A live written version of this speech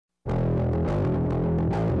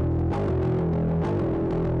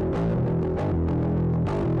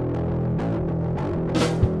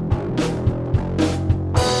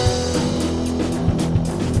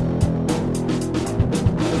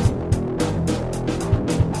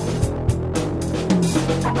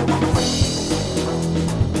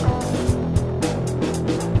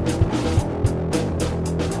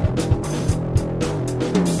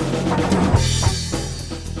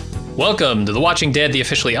Welcome to The Watching Dead, the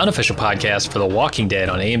officially unofficial podcast for The Walking Dead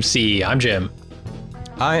on AMC. I'm Jim.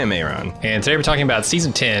 I am Aaron. And today we're talking about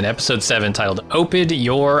Season 10, Episode 7, titled Open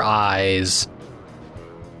Your Eyes.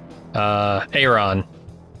 Aaron.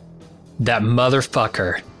 That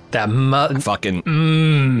motherfucker.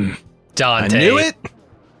 Fucking... Dante. I knew it.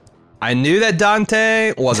 I knew that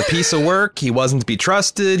Dante was a piece of work. He wasn't to be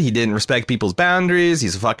trusted. He didn't respect people's boundaries.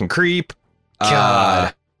 He's a fucking creep.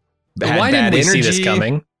 God. Why didn't we see this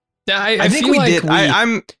coming? I think we like did.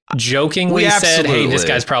 I'm jokingly said, "Hey, this absolutely.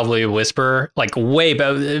 guy's probably a whisperer," like way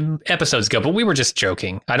episodes ago. But we were just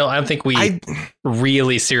joking. I don't think we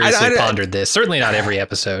really seriously pondered this. Certainly not every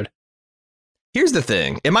episode. Here's the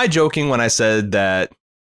thing: am I joking when I said that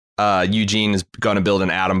Eugene is going to build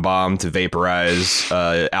an atom bomb to vaporize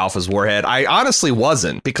Alpha's warhead? I honestly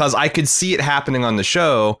wasn't, because I could see it happening on the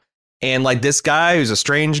show. And like this guy, who's a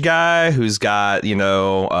strange guy, who's got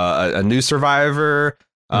a new survivor.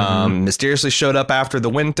 Mysteriously showed up after the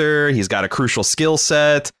winter. He's got a crucial skill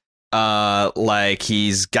set. Like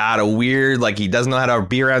he's got a weird, like he doesn't know how to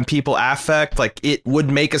be around people affect. Like it would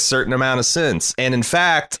make a certain amount of sense. And in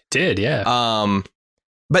fact, it did, yeah.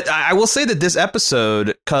 But I will say that this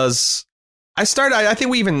episode, because I think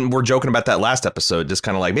we even were joking about that last episode, just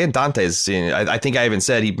kind of like, man, Dante's, I think I even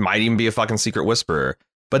said he might even be a fucking secret whisperer.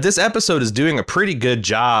 But this episode is doing a pretty good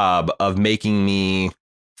job of making me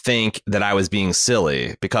think that I was being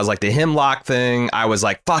silly, because like the hemlock thing, I was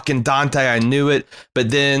like, fucking Dante, I knew it.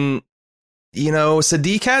 But then,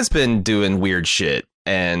 Siddiq has been doing weird shit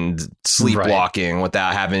and sleepwalking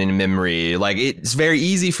without having any memory. Like it's very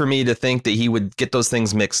easy for me to think that he would get those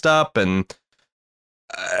things mixed up. And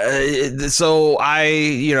so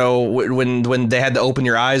when they had the open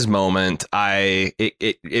your eyes moment,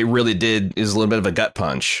 it really is a little bit of a gut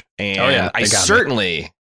punch. And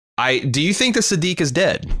do you think the Siddiq is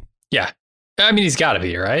dead? Yeah. I mean, he's got to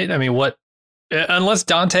be, right? I mean, unless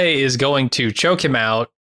Dante is going to choke him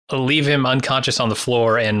out, leave him unconscious on the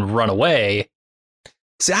floor and run away.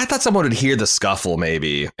 See, I thought someone would hear the scuffle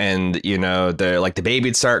maybe, and the baby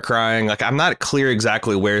would start crying. Like, I'm not clear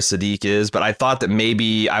exactly where Siddiq is, but I thought that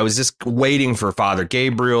maybe I was just waiting for Father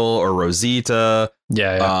Gabriel or Rosita,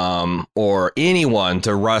 or anyone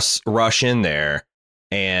to rush in there.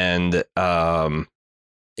 And but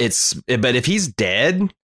if he's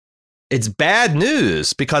dead, it's bad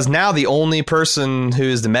news, because now the only person who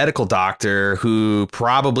is the medical doctor who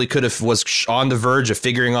probably was on the verge of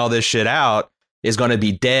figuring all this shit out is going to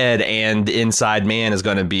be dead, and the inside man is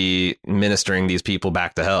going to be ministering these people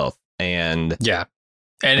back to health. And and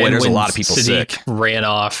there's when a lot of people Siddiq sick, ran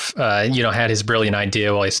off, had his brilliant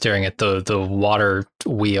idea while he's staring at the water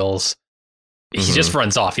wheels. He just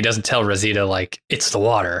runs off. He doesn't tell Rosita like it's the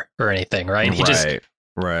water or anything, right?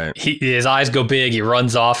 His eyes go big. He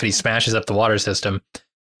runs off and he smashes up the water system.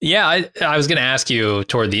 Yeah, I was going to ask you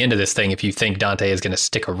toward the end of this thing if you think Dante is going to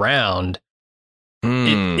stick around.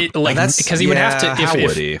 Because he would have to.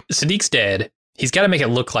 If Siddiq's dead, he's got to make it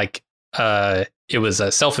look like it was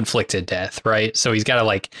a self-inflicted death, right? So he's got to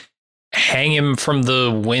like hang him from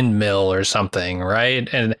the windmill or something, right?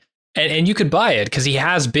 And you could buy it, because he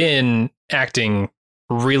has been acting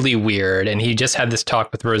really weird, and he just had this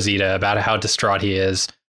talk with Rosita about how distraught he is,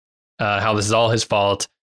 how this is all his fault.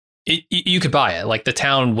 You could buy it. Like the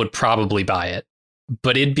town would probably buy it,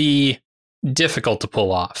 but it'd be difficult to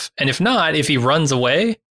pull off. And if he runs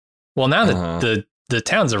away, well, now that the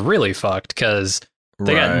towns are really fucked, because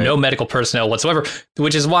they got no medical personnel whatsoever,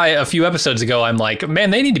 which is why a few episodes ago I'm like, man,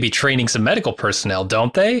 they need to be training some medical personnel,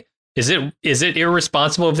 don't they? Is it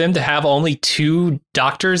irresponsible of them to have only 2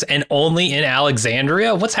 doctors and only in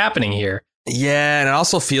Alexandria? What's happening here? Yeah, and it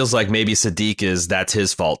also feels like maybe Siddiq that's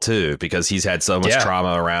his fault too, because he's had so much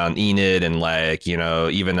trauma around Enid, and like,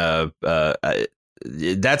 even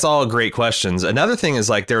that's all great questions. Another thing is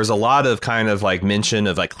like there was a lot of kind of like mention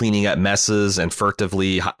of like cleaning up messes and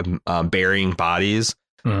furtively burying bodies.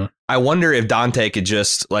 Mm-hmm. I wonder if Dante could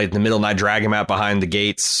just like in the middle of the night drag him out behind the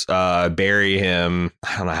gates, bury him.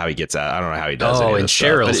 I don't know how he gets out. I don't know how he does it. Oh, in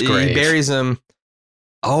Cheryl's grave. He buries him.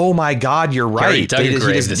 Oh my God, you're right. He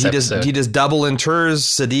just double inters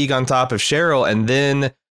Siddiq on top of Cheryl, and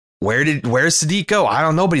then where's Siddiq go? I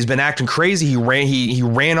don't know, but he's been acting crazy. He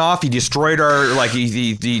ran off. He destroyed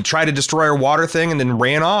he tried to destroy our water thing and then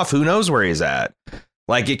ran off. Who knows where he's at?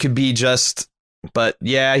 Like it could be just. But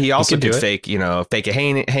yeah, he also could fake a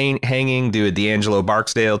hanging, do a D'Angelo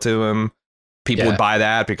Barksdale to him. People would buy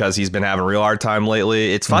that because he's been having a real hard time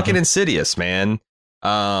lately. It's fucking insidious, man.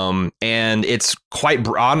 And it's quite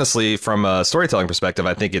honestly, from a storytelling perspective,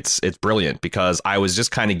 I think it's brilliant, because I was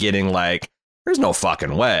just kind of getting like, there's no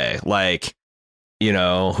fucking way. Like, you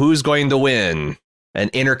know, who's going to win? An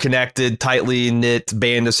interconnected, tightly knit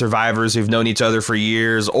band of survivors who've known each other for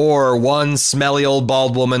years, or one smelly old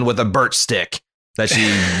bald woman with a birch stick that she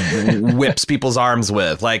whips people's arms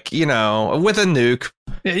with, like, you know, with a nuke.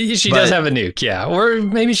 She does have a nuke, yeah. Or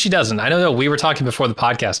maybe she doesn't. I don't know. We were talking before the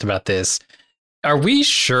podcast about this. Are we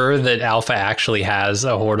sure that Alpha actually has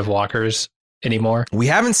a horde of walkers anymore? We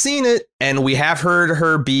haven't seen it, and we have heard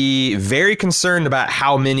her be very concerned about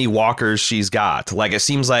how many walkers she's got. Like, it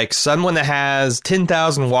seems like someone that has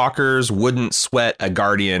 10,000 walkers wouldn't sweat a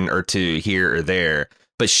guardian or two here or there.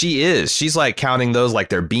 But she's like counting those like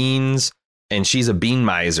they're beans, and she's a bean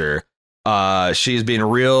miser. She's been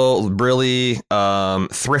really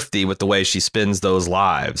thrifty with the way she spends those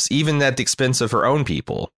lives, even at the expense of her own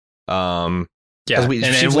people.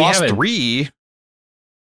 She's lost 3.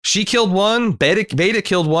 She killed one, Beta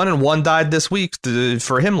killed one, and one died this week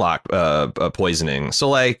for hemlock poisoning. So,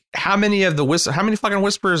 like, how many fucking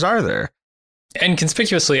Whisperers are there? And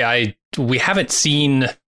conspicuously, we haven't seen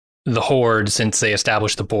the horde since they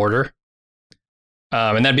established the border.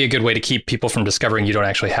 And that'd be a good way to keep people from discovering you don't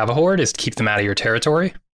actually have a horde, is to keep them out of your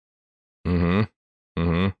territory. Yeah,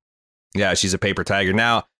 she's a paper tiger.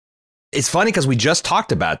 Now, it's funny because we just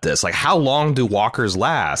talked about this. Like, how long do walkers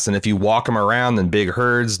last? And if you walk them around in big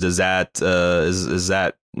herds, does that is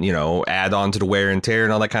that, you know, add on to the wear and tear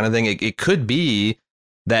and all that kind of thing? It could be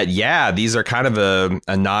that, yeah, these are kind of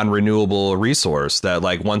a non-renewable resource that,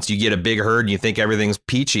 like, once you get a big herd and you think everything's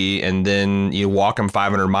peachy, and then you walk them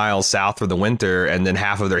 500 miles south for the winter, and then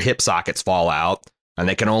half of their hip sockets fall out and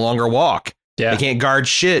they can no longer walk. Yeah. They can't guard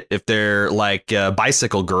shit if they're like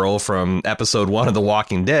Bicycle Girl from episode 1 of The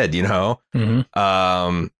Walking Dead, you know?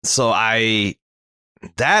 So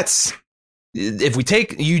if we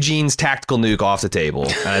take Eugene's tactical nuke off the table,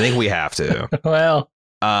 and I think we have to. Well,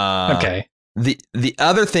 okay. The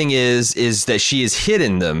other thing is that she has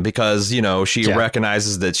hidden them because, you know, she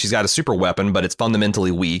recognizes that she's got a super weapon, but it's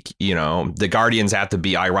fundamentally weak. You know, the Guardians have to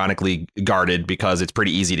be ironically guarded because it's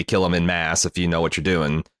pretty easy to kill them in mass if you know what you're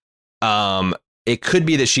doing. It could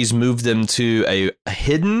be that she's moved them to a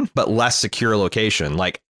hidden but less secure location.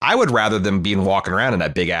 Like, I would rather them being walking around in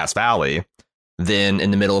that big ass valley than in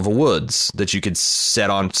the middle of a woods that you could set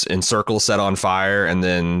on fire, and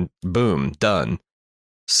then boom, done.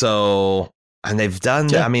 So, and they've done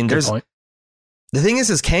that. I mean, the thing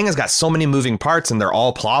is Kang has got so many moving parts, and they're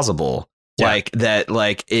all plausible.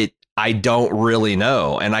 I don't really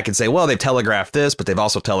know. And I can say, well, they've telegraphed this, but they've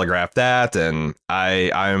also telegraphed that. And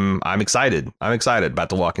I'm excited. I'm excited about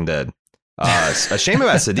The Walking Dead. A shame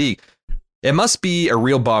about Siddiq. It must be a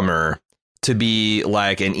real bummer to be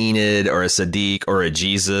like an Enid or a Siddiq or a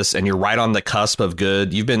Jesus, and you're right on the cusp of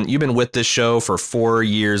good. You've been with this show for 4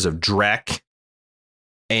 years of Drek,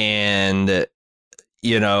 and,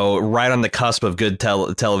 you know, right on the cusp of good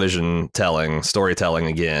television storytelling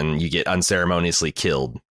again, you get unceremoniously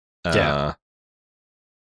killed. At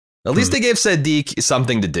least they gave Siddiq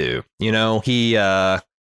something to do. You know, he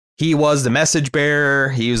was the message bearer.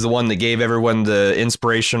 He was the one that gave everyone the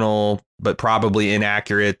inspirational but probably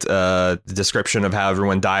inaccurate description of how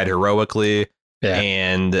everyone died heroically.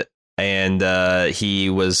 And he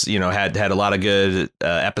was, you know, had a lot of good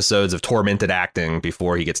episodes of tormented acting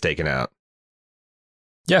before he gets taken out.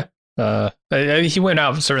 Yeah. He went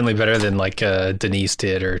out certainly better than like Denise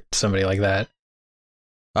did or somebody like that.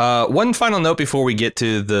 One final note before we get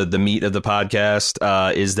to the meat of the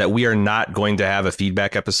podcast is that we are not going to have a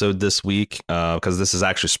feedback episode this week because this is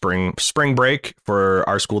actually spring break for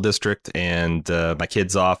our school district, and my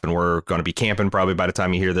kid's off, and we're going to be camping probably by the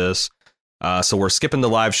time you hear this. So we're skipping the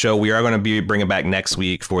live show. We are going to be bringing back next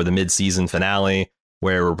week for the mid-season finale,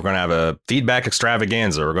 where we're going to have a feedback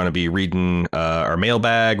extravaganza. We're going to be reading our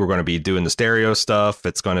mailbag. We're going to be doing the stereo stuff.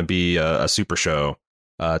 It's going to be a super show.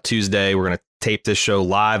 Tuesday, we're going to tape this show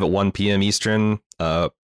live at 1 p.m. Eastern.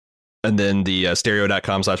 And then the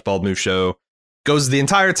stereo.com/baldmove show goes the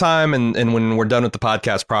entire time. And when we're done with the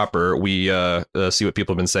podcast proper, we see what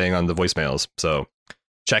people have been saying on the voicemails. So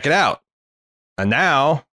check it out. And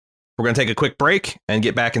now we're going to take a quick break and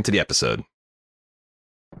get back into the episode.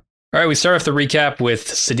 All right, we start off the recap with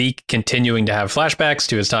Siddiq continuing to have flashbacks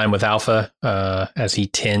to his time with Alpha as he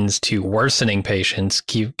tends to worsening patients,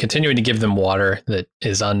 continuing to give them water that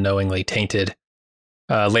is unknowingly tainted.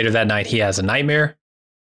 Later that night, he has a nightmare.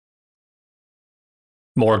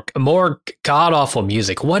 More god-awful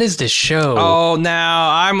music. What is this show? Oh, now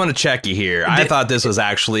I'm going to check you here. I thought this was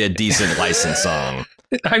actually a decent licensed song.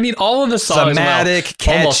 I mean, all of the songs, thematic,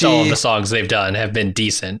 catchy. Almost all of the songs they've done have been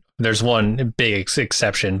decent. There's one big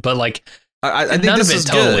exception, but like, I think none this of it is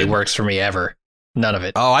totally good. works for me ever. None of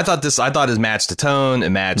it. Oh, I thought it matched the tone, it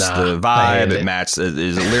matched the vibe, it matched. It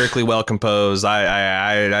is lyrically well composed.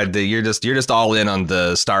 You're just all in on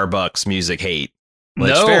the Starbucks music hate.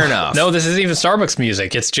 Which, fair enough. No, this isn't even Starbucks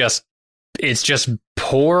music. It's just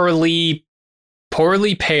poorly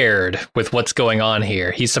paired with what's going on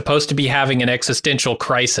here. He's supposed to be having an existential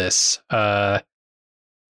crisis, and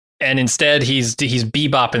instead he's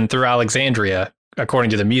bebopping through Alexandria,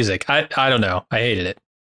 according to the music. I don't know. I hated it.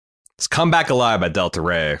 It's Come Back Alive by Delta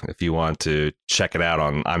Ray, if you want to check it out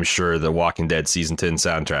on, I'm sure, the Walking Dead Season 10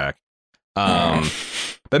 soundtrack.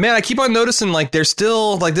 But man, I keep on noticing, like, there's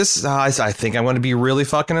still, like, this, I think I'm going to be really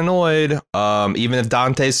fucking annoyed, even if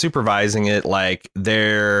Dante's supervising it. Like,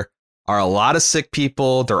 there are a lot of sick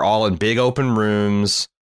people. They're all in big open rooms.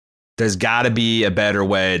 There's got to be a better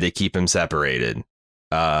way to keep them separated.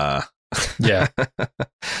 Yeah.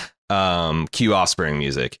 Cue Offspring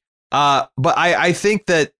music. But I think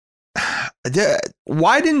that,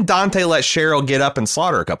 why didn't Dante let Cheryl get up and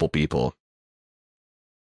slaughter a couple people?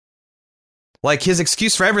 Like, his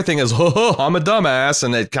excuse for everything is, oh, I'm a dumbass,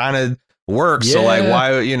 and it kind of works. Yeah. So, like,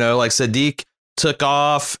 why, like, Siddiq took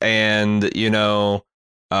off and, went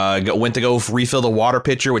to go refill the water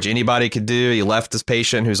pitcher, which anybody could do. He left his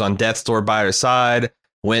patient who's on death's door by her side,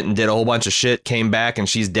 went and did a whole bunch of shit, came back, and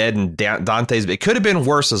she's dead, and Dante's... It could have been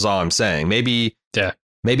worse, is all I'm saying. Maybe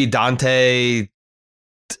Dante...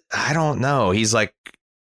 I don't know. He's like...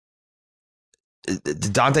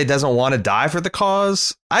 Dante doesn't want to die for the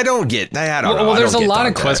cause. I don't know. Well, there's a lot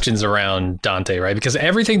of questions around Dante, right? Because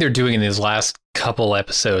everything they're doing in these last couple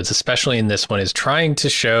episodes, especially in this one, is trying to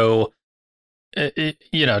show,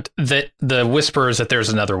 that the Whisperers, that there's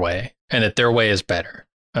another way and that their way is better.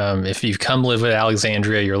 If you come live with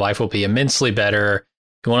Alexandria, your life will be immensely better.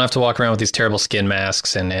 You won't have to walk around with these terrible skin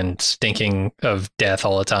masks and stinking of death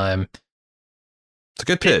all the time. It's a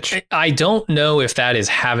good pitch. I don't know if that is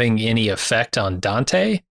having any effect on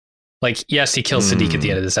Dante. Like, yes, he kills Siddiq at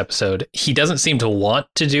the end of this episode. He doesn't seem to want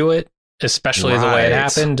to do it, especially the way it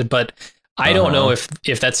happened. But I don't know if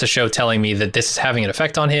that's the show telling me that this is having an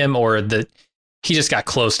effect on him, or that he just got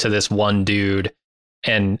close to this one dude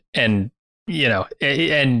and it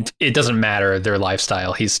doesn't matter their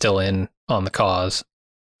lifestyle. He's still in on the cause.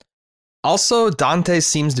 Also, Dante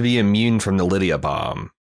seems to be immune from the Lydia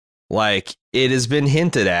bomb. Like, it has been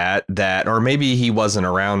hinted at that, or maybe he wasn't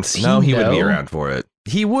around. No, he would be around for it.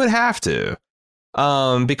 He would have to.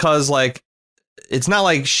 Because, like, it's not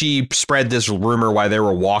like she spread this rumor while they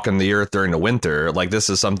were walking the earth during the winter. Like, this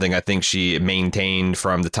is something I think she maintained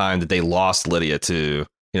from the time that they lost Lydia to,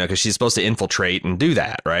 because she's supposed to infiltrate and do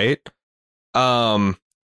that, right? So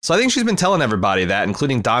I think she's been telling everybody that,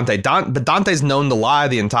 including Dante. But Dante's known the lie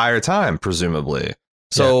the entire time, presumably.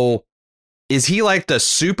 So... Yeah. Is he like the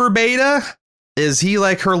super beta? Is he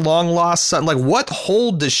like her long lost son? Like, what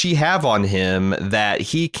hold does she have on him that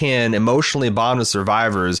he can emotionally bond with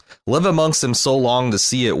survivors, live amongst them so long to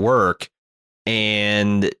see it work,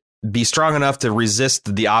 and be strong enough to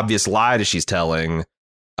resist the obvious lie that she's telling?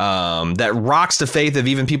 That rocks the faith of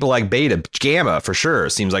even people like Beta. Gamma, for sure,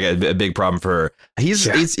 seems like a big problem for her.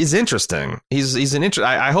 He's interesting. He's an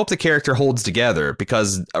I hope the character holds together,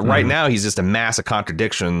 because right now he's just a mass of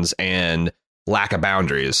contradictions and lack of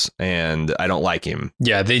boundaries, and I don't like him.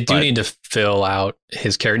 Yeah, they do need to fill out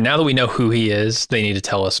his character. Now that we know who he is, they need to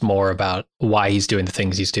tell us more about why he's doing the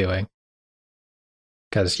things he's doing.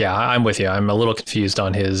 Because, yeah, I'm with you. I'm a little confused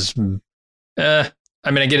on his... I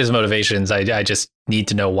get his motivations. I just need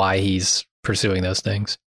to know why he's pursuing those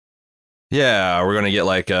things. Yeah, we're going to get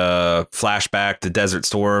like a flashback to Desert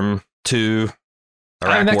Storm 2.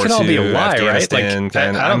 Iraq that could all be a lie, right? Like,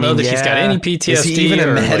 I don't know that he's got any PTSD. Is he even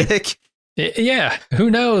a medic? Yeah, who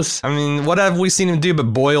knows? I mean, what have we seen him do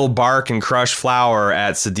but boil bark and crush flour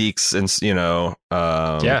at Siddiq's,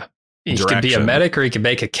 yeah. He could be a medic, or he could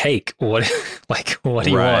bake a cake. What do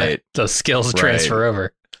you want? Those skills transfer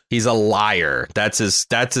over. He's a liar. That's his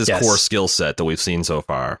core skill set that we've seen so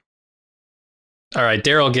far. All right,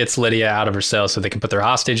 Daryl gets Lydia out of her cell so they can put their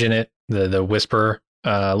hostage in it, the Whisperer.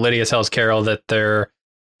 Lydia tells Carol that their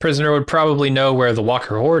prisoner would probably know where the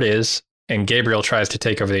Walker Horde is, and Gabriel tries to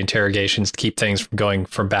take over the interrogations to keep things from going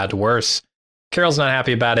from bad to worse. Carol's not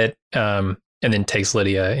happy about it, and then takes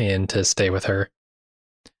Lydia in to stay with her.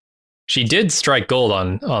 She did strike gold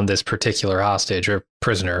on this particular hostage, or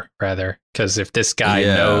prisoner, rather, because if this guy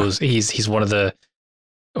knows he's one of the,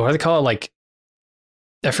 what do they call it? Like,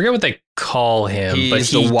 I forget what they call him, but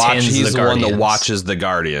he's the one that watches the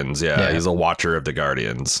Guardians. Yeah, he's a watcher of the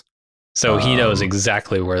Guardians. So he knows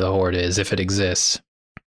exactly where the Horde is if it exists.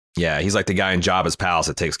 Yeah, he's like the guy in Jabba's palace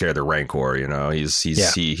that takes care of the Rancor. You know,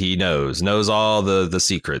 he knows all the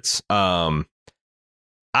secrets. I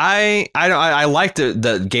like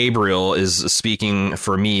that Gabriel is speaking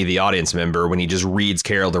for me, the audience member, when he just reads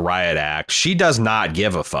Carol the Riot Act. She does not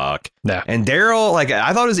give a fuck. No. And Daryl, like,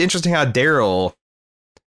 I thought it was interesting how Daryl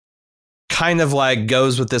kind of like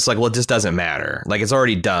goes with this, like, well, it just doesn't matter. Like, it's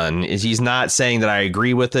already done. He's not saying that I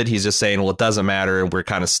agree with it. He's just saying, well, it doesn't matter. We're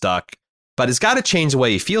kind of stuck. But it's got to change the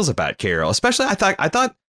way he feels about Carol. Especially, I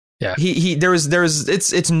thought. Yeah,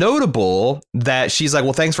 it's notable that she's like,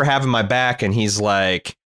 well, thanks for having my back. And he's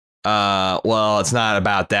like, well, it's not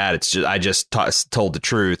about that. It's just I just told the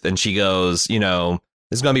truth. And she goes, you know,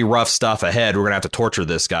 there's going to be rough stuff ahead. We're going to have to torture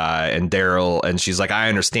this guy. And Daryl, and she's like, I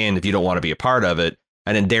understand if you don't want to be a part of it.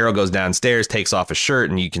 And then Daryl goes downstairs, takes off his shirt,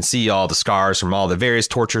 and you can see all the scars from all the various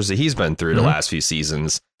tortures that he's been through the last few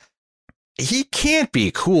seasons. He can't be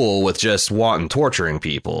cool with just wanting torturing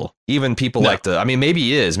people, even people like I mean, maybe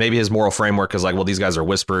he is. Maybe his moral framework is like, well, these guys are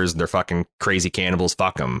whisperers and they're fucking crazy cannibals.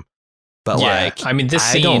 Fuck them. But like, I mean, this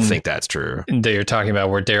scene, I don't think that's true. That you're talking about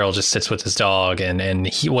where Daryl just sits with his dog and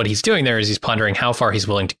what he's doing there is he's pondering how far he's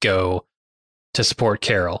willing to go to support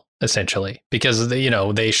Carol, essentially, because,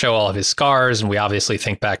 they show all of his scars and we obviously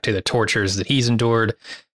think back to the tortures that he's endured.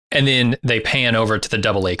 And then they pan over to the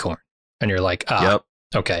double acorn and you're like,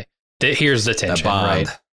 okay, here's the tension, right?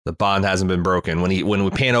 The bond hasn't been broken. When we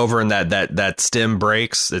pan over and that stem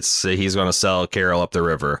breaks, he's going to sell Carol up the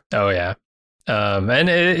river. Oh, yeah. And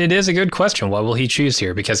it is a good question. What will he choose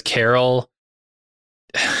here? Because Carol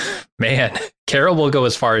will go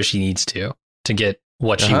as far as she needs to get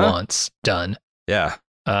what she wants done. Yeah.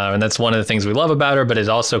 And that's one of the things we love about her, but it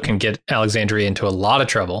also can get Alexandria into a lot of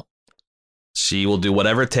trouble. She will do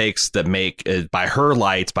whatever it takes that make it, by her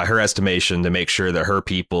lights, by her estimation, to make sure that her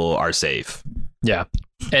people are safe. Yeah.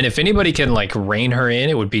 And if anybody can like rein her in,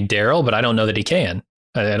 it would be Daryl, but I don't know that he can.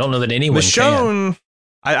 I don't know that anyone can.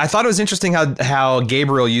 I thought it was interesting how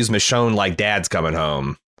Gabriel used Michonne like dad's coming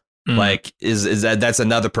home. Like, is that's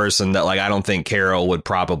another person that, like, I don't think Carol would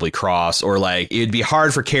probably cross, or like it'd be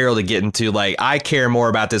hard for Carol to get into, like, I care more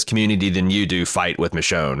about this community than you do fight with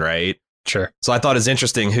Michonne, right? Sure. So I thought it's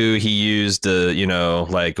interesting who he used to,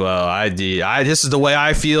 like, well, I this is the way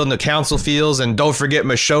I feel and the council feels. And don't forget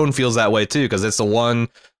Michonne feels that way, too, because it's the one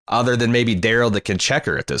other than maybe Daryl that can check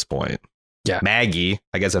her at this point. Yeah. Maggie.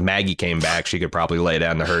 I guess if Maggie came back, she could probably lay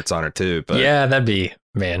down the hurts on her, too. But yeah, that'd be,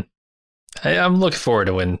 man. I'm looking forward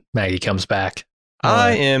to when Maggie comes back.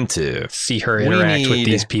 I am, too. See her interact with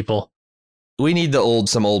these people. We need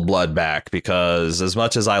some old blood back, because as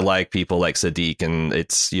much as I like people like Siddiq, and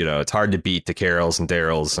it's hard to beat the Carols and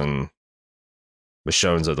Daryls and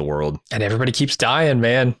Michonnes of the world. And everybody keeps dying,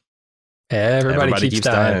 man. Everybody keeps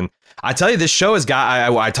dying. I tell you, this show has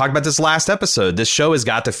got, I talked about this last episode, this show has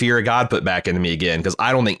got the fear of God put back into me again, because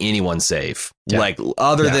I don't think anyone's safe. Yeah. Like,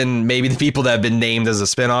 other than maybe the people that have been named as a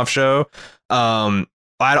spinoff show, I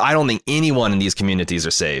don't think anyone in these communities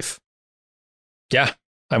are safe. Yeah,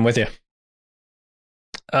 I'm with you.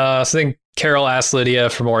 So then Carol asks Lydia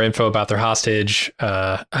for more info about their hostage.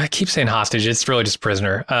 I keep saying hostage. It's really just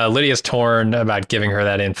prisoner. Lydia's torn about giving her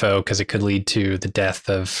that info because it could lead to the death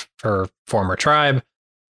of her former tribe.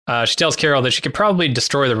 She tells Carol that she could probably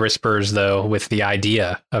destroy the Whisperers, though, with the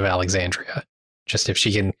idea of Alexandria. Just if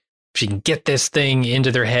she can get this thing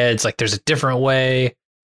into their heads, like there's a different way.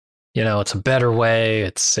 It's a better way.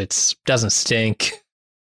 It's doesn't stink.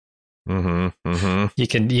 You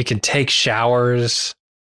can take showers.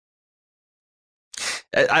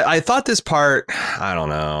 I thought this part, I don't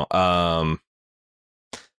know,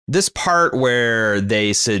 this part where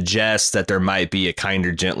they suggest that there might be a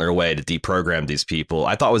kinder, gentler way to deprogram these people,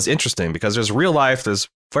 I thought was interesting, because there's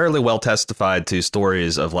fairly well testified to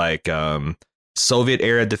stories of like Soviet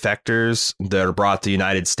era defectors that are brought to the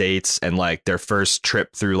United States, and like their first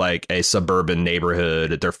trip through like a suburban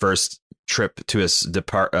neighborhood, their first trip to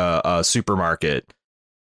a supermarket.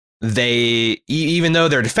 They, even though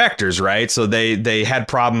they're defectors, right? So they had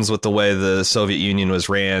problems with the way the Soviet Union was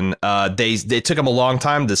ran. They took them a long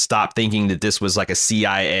time to stop thinking that this was like a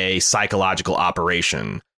CIA psychological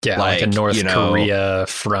operation. Yeah, like a North Korea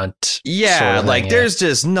front. Yeah, sort of like thing, there's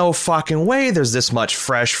just no fucking way. There's this much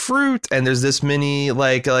fresh fruit, and there's this many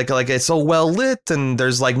like it's so well lit, and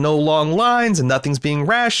there's like no long lines, and nothing's being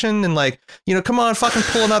rationed, and like come on, fucking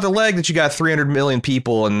pull another leg that you got 300 million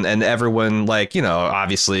people, and everyone like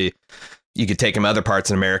obviously you could take them other parts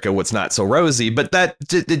in America what's not so rosy, but that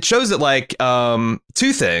it shows that like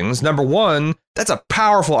two things. Number one, that's a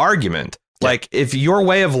powerful argument. Like, if your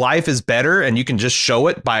way of life is better and you can just show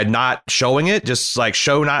it by not showing it, just like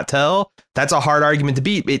show, not tell, that's a hard argument to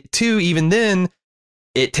beat. It too, even then,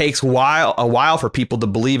 it takes a while for people to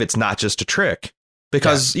believe it's not just a trick,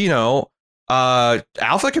 because, you know,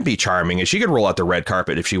 Alpha can be charming and she could roll out the red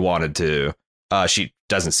carpet if she wanted to. She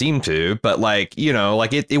doesn't seem to, but like, you know,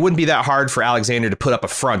 like it wouldn't be that hard for Alexander to put up a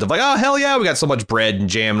front of like, oh, hell yeah, we got so much bread and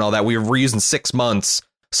jam and all that. We're using 6 months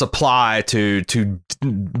supply to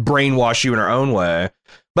brainwash you in our own way.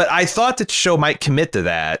 But I thought that the show might commit to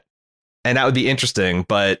that, and that would be interesting.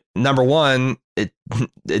 But number one,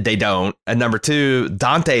 they don't. And number two,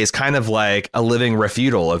 Dante is kind of like a living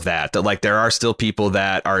refutal of that like there are still people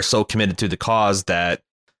that are so committed to the cause that,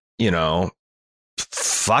 you know,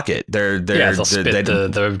 fuck it. They'll spit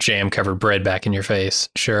the jam covered bread back in your face.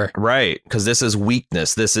 Sure. Right. Because this is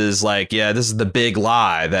weakness. This is like, this is the big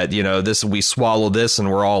lie that, you know, we swallow this and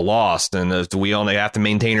we're all lost. And we only have to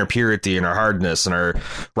maintain our purity and our hardness and our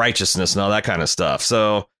righteousness and all that kind of stuff.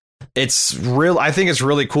 So it's real. I think it's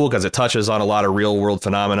really cool because it touches on a lot of real world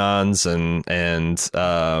phenomenons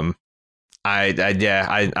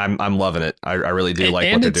I'm loving it. I really do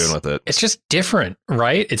like what they're doing with it. It's just different,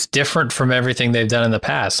 right? It's different from everything they've done in the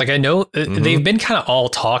past. Like, I know they've been kind of all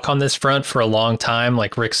talk on this front for a long time.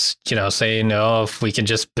 Like Rick's, you know, saying, no, if we can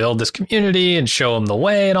just build this community and show them the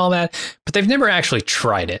way and all that, but they've never actually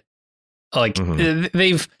tried it. Like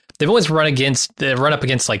they've always run up against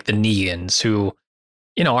like the Negans, who,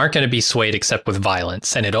 you know, aren't going to be swayed except with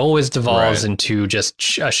violence. And it always devolves into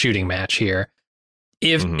just a shooting match here.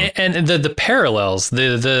 And the parallels,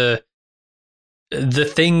 the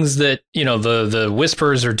things that, you know, the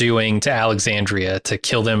Whisperers are doing to Alexandria to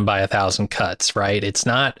kill them by 1,000 cuts, right? It's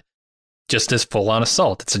not just this full on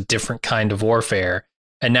assault. It's a different kind of warfare.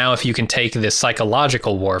 And now if you can take this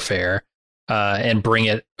psychological warfare and bring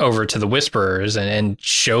it over to the Whisperers and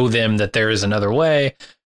show them that there is another way,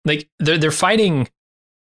 like they're fighting,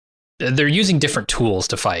 they're using different tools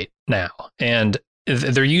to fight now. And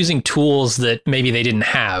they're using tools that maybe they didn't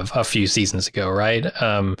have a few seasons ago, right?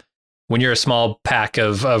 When you're a small pack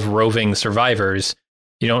of roving survivors,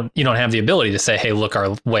 you don't have the ability to say, hey, look,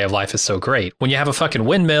 our way of life is so great. When you have a fucking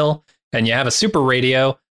windmill and you have a super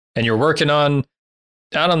radio and you're working on,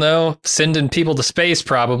 I don't know, sending people to space,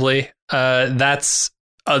 probably,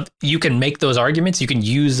 you can make those arguments. You can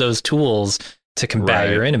use those tools to combat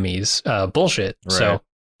your enemies. Bullshit. Right. So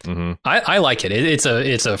I like it. It's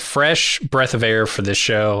a fresh breath of air for this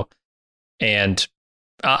show, and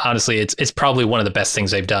honestly, it's probably one of the best things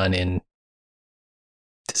they've done in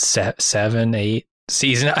 7, 8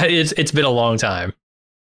 seasons. It's been a long time.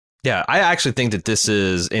 Yeah, I actually think that this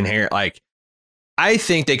is inherent. Like, I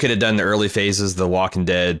think they could have done the early phases of The Walking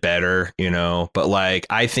Dead better, you know, but like,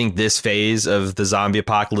 I think this phase of the zombie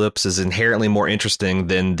apocalypse is inherently more interesting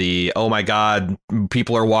than the, oh my God,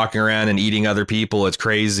 people are walking around and eating other people. It's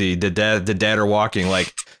crazy. The dead are walking.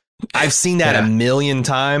 Like, I've seen that a million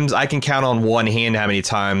times. I can count on one hand how many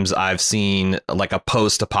times I've seen like a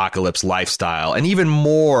post-apocalypse lifestyle, and even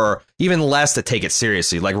less to take it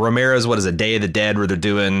seriously. Like Romero's, what is it, Day of the Dead, where they're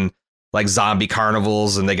doing like zombie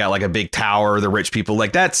carnivals and they got like a big tower, the rich people,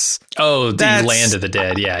 like that's Land of the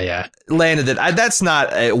Dead. Yeah. Land of the Dead. That's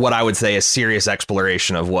not what I would say a serious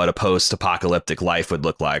exploration of what a post-apocalyptic life would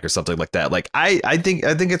look like or something like that. Like I think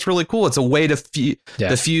it's really cool. It's a way to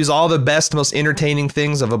fuse all the best, most entertaining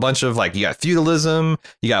things of a bunch of, like, you got feudalism,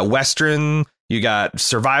 you got Western, you got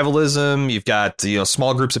survivalism, you've got, you know,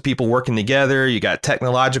 small groups of people working together, you got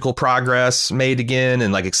technological progress made again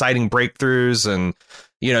and like exciting breakthroughs, and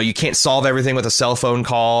you know, you can't solve everything with a cell phone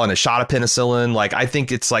call and a shot of penicillin. Like, I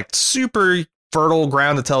think it's like super fertile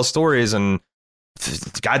ground to tell stories, and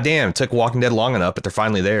goddamn, it took Walking Dead long enough, but they're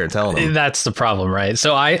finally there telling them. That's the problem, right?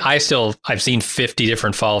 So I've seen 50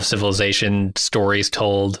 different Fall of Civilization stories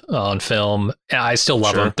told on film. I still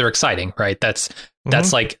love them. They're exciting, right? That's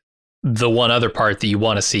like the one other part that you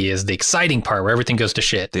want to see is the exciting part where everything goes to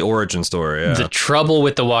shit. The origin story. Yeah. The trouble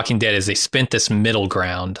with The Walking Dead is they spent this middle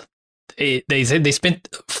ground. They spent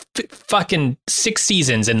fucking 6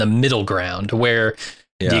 seasons in the middle ground where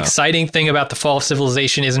the exciting thing about the Fall of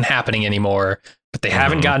Civilization isn't happening anymore, but they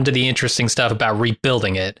haven't gotten to the interesting stuff about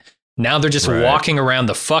rebuilding it. Now they're just walking around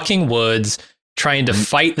the fucking woods trying to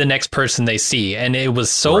fight the next person they see. And it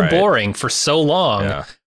was so boring for so long. Yeah.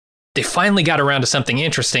 They finally got around to something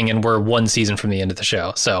interesting, and we're 1 season from the end of the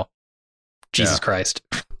show. So Jesus Christ.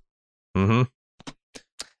 Mm-hmm.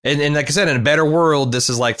 And like I said, in a better world, this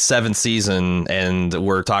is like 7th season, and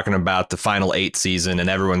we're talking about the final 8th season, and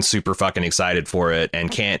everyone's super fucking excited for it,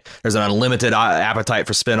 and there's an unlimited appetite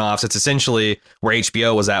for spinoffs. It's essentially where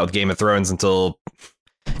HBO was at with Game of Thrones until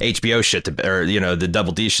HBO shit to, or the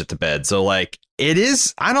Double D shit to bed. So like it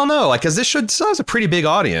is, I don't know, like because this should still has a pretty big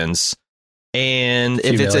audience, and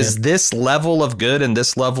if it's as this level of good and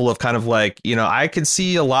this level of kind of like I could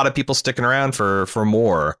see a lot of people sticking around for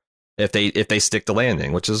more if they stick the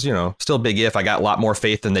landing, which is still big if. I got a lot more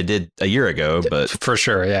faith than they did a year ago, but for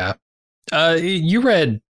sure, yeah. You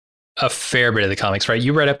read a fair bit of the comics, right?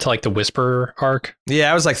 You read up to like the Whisper arc. Yeah,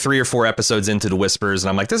 I was like 3 or 4 episodes into the Whispers, and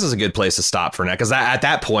I'm like, this is a good place to stop for now, because at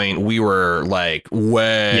that point we were like I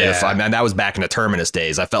mean, that was back in the Terminus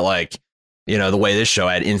days. I felt like the way this show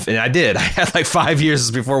had I had like 5 years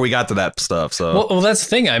before we got to that stuff. So well, that's the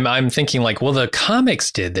thing. I'm thinking like, well, the comics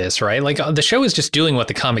did this, right? Like the show is just doing what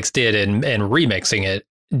the comics did and remixing it.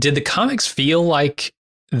 Did the comics feel like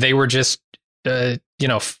they were just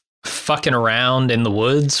fucking around in the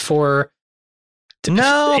woods for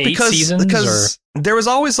because there was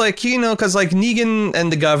always like because like Negan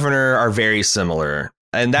and the Governor are very similar,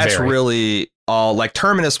 and that's really all. Like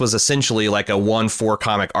Terminus was essentially like a 1-4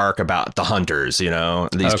 comic arc about the hunters,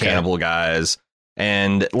 these cannibal guys,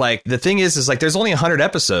 and like the thing is like there's only 100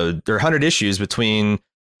 episodes or 100 issues between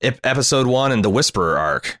episode 1 and the Whisperer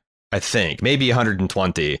arc, I think maybe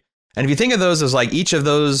 120. And if you think of those as like each of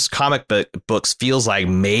those comic books feels like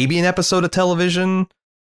maybe an episode of television,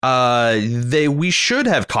 we should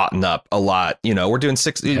have caught up a lot. We're doing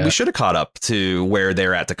 6. Yeah. We should have caught up to where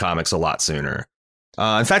they're at the comics a lot sooner.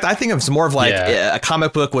 In fact, I think it's more of like a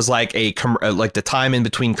comic book was like like the time in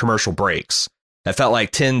between commercial breaks. It felt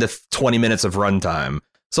like 10 to 20 minutes of runtime.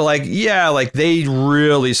 So like, yeah, like they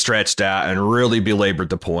really stretched out and really belabored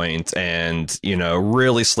the point and,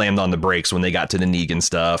 really slammed on the brakes when they got to the Negan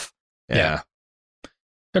stuff. Yeah.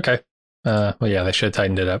 Okay. Well, yeah, they should have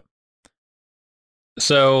tightened it up.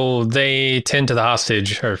 So they tend to the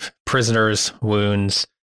hostage or prisoner's wounds.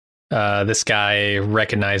 This guy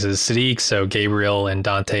recognizes Siddiq, so Gabriel and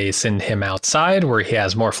Dante send him outside where he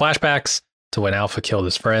has more flashbacks to when Alpha killed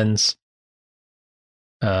his friends.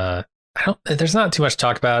 There's not too much to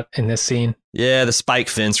talk about in this scene. Yeah, the spike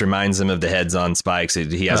fence reminds him of the heads on spikes.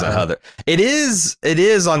 He has another. It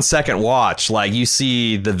is on second watch. Like you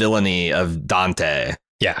see the villainy of Dante.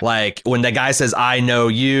 Yeah. Like when the guy says, "I know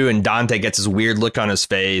you," and Dante gets his weird look on his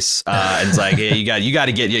face. And it's like, hey, you got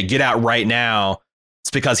to get out right now.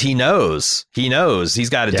 It's because he knows he's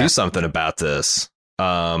got to do something about this.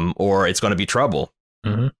 Or it's going to be trouble.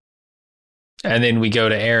 Mm-hmm. And then we go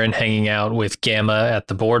to Aaron hanging out with Gamma at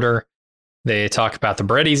the border. They talk about the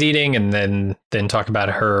bread he's eating and then talk about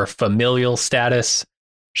her familial status.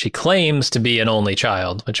 She claims to be an only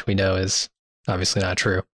child, which we know is obviously not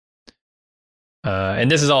true. And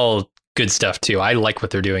this is all good stuff, too. I like what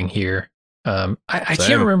they're doing here. I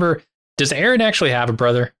can't remember. Does Aaron actually have a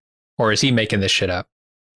brother, or is he making this shit up?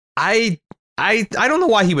 I don't know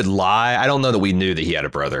why he would lie. I don't know that we knew that he had a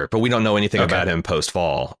brother, but we don't know anything about him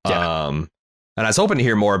post-fall. Yeah. And I was hoping to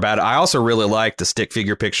hear more about it. I also really like the stick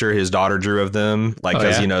figure picture his daughter drew of them, like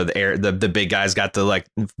because the big guy's got the like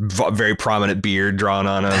very prominent beard drawn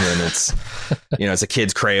on him, and it's it's a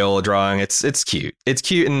kid's Crayola drawing. It's cute. It's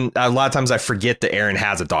cute, and a lot of times I forget that Aaron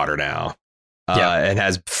has a daughter now, and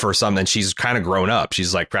has for something. She's kind of grown up.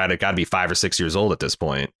 She's like got to be 5 or 6 years old at this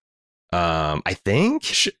point. I think.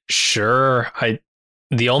 Sure.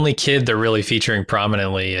 The only kid they're really featuring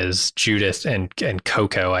prominently is Judith and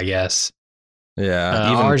Coco, I guess.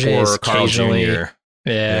 Yeah, even RJ poor Carl Jr.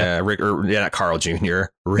 Yeah, Rick, or not Carl Jr.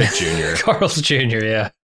 Rick Jr. Carl's Jr. Yeah,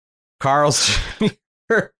 Carl's Jr.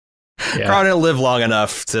 Carl didn't live long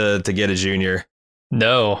enough to get a junior.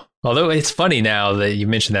 No, although it's funny now that you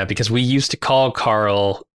mentioned that because we used to call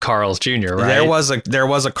Carl's Jr. Right? There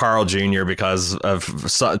was a Carl Jr. because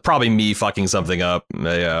of probably me fucking something up.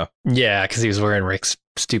 Yeah, because he was wearing Rick's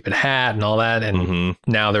stupid hat and all that, and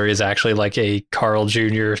now there is actually like a Carl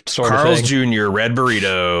Jr. sort of thing. Carl's Jr. Red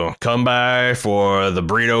burrito. Come by for the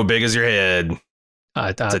burrito big as your head.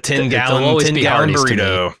 It's a 10-gallon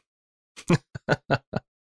burrito.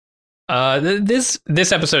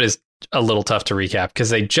 This episode is a little tough to recap because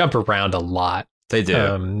they jump around a lot. They do,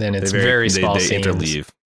 and it's very small scenes. Interleave.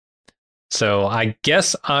 So I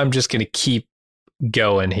guess I'm just going to keep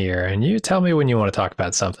going here, and you tell me when you want to talk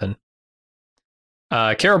about something.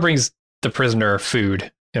 Carol brings the prisoner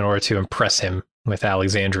food in order to impress him with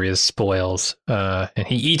Alexandria's spoils, and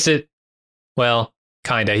he eats it. Well,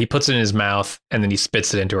 kinda. He puts it in his mouth, and then he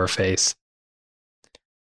spits it into her face.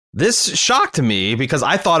 This shocked me because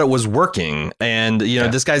I thought it was working, and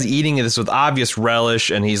this guy's eating this with obvious relish,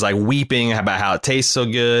 and he's like weeping about how it tastes so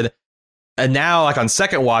good. And now, like on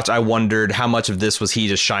second watch, I wondered how much of this was he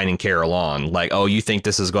just shining Carol on. Like, oh, you think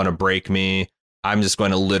this is going to break me? I'm just going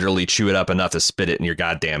to literally chew it up enough to spit it in your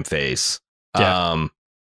goddamn face. Yeah.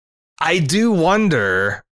 I do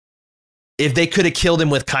wonder if they could have killed him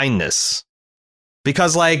with kindness.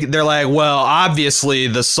 Because like they're like, well, obviously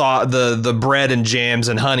the bread and jams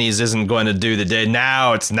and honeys isn't going to do the day.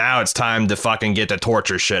 Now it's time to fucking get the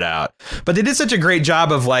torture shit out. But they did such a great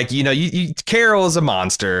job of like, you know, Carol is a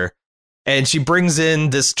monster. And she brings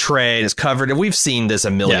in this tray and it's covered. And we've seen this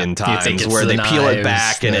a million times where they peel it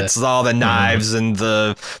back and it's all the knives and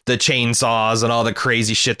the chainsaws and all the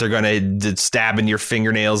crazy shit they're going to stab in your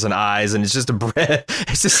fingernails and eyes. And it's just a bread.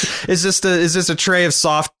 It's just a tray of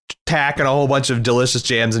soft tack and a whole bunch of delicious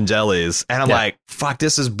jams and jellies. And I'm like, fuck,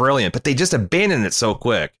 this is brilliant. But they just abandon it so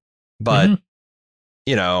quick. But,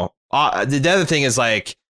 you know, the other thing is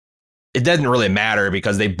like, it doesn't really matter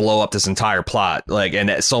because they blow up this entire plot, like,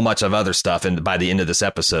 and so much of other stuff. And by the end of this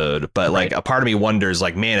episode, but like a part of me wonders,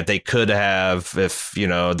 like, man, if they could have, if, you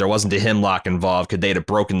know, there wasn't a hemlock involved, could they have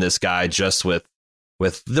broken this guy just with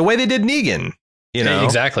the way they did Negan? You know,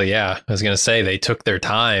 exactly. Yeah, I was gonna say they took their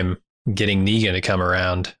time getting Negan to come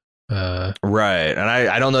around. Right, and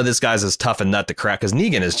I don't know this guy's as tough a nut to crack because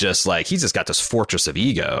Negan is just like he's just got this fortress of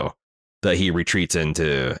ego that he retreats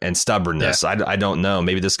into and stubbornness. Yeah. I don't know.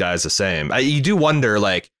 Maybe this guy's the same. You do wonder,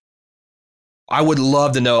 like, I would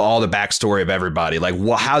love to know all the backstory of everybody. Like,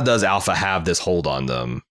 how does Alpha have this hold on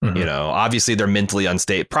them? Mm-hmm. You know, obviously they're mentally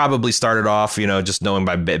unstable. Probably started off, you know, just knowing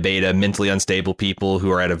by Beta, mentally unstable people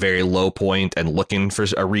who are at a very low point and looking for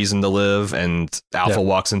a reason to live. And Alpha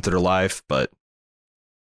walks into their life. But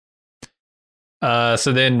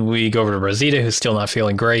so then we go over to Rosita, who's still not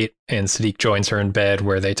feeling great, and Siddiq joins her in bed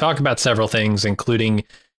where they talk about several things, including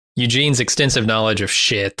Eugene's extensive knowledge of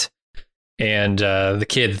shit and the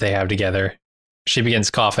kid they have together. She begins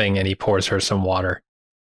coughing and he pours her some water.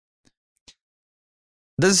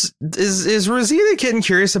 Is Rosita getting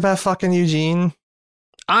curious about fucking Eugene?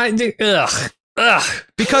 Ugh.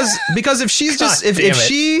 Because if she's just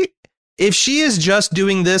if she is just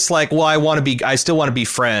doing this like, well, I still want to be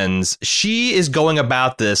friends. She is going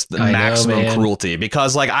about this the maximum cruelty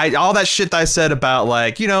because like all that shit I said about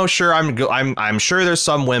like, you know, sure, I'm sure there's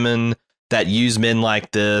some women that use men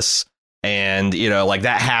like this. And, you know, like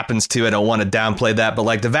that happens too. I don't want to downplay that. But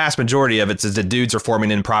like the vast majority of it is the dudes are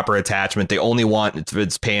forming improper attachment. They only want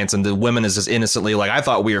its pants. And the women is just innocently like, I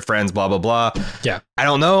thought we were friends, blah, blah, blah. Yeah. I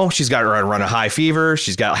don't know. She's got to run a high fever.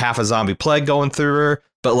 She's got half a zombie plague going through her.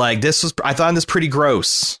 But like I thought this pretty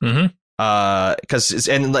gross. Mm-hmm. Because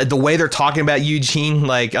and the way they're talking about Eugene,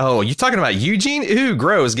 like, oh, you talking about Eugene? Ooh,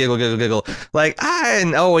 gross, giggle, giggle, giggle. Like,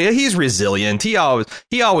 yeah, he's resilient. He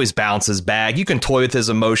always bounces back. You can toy with his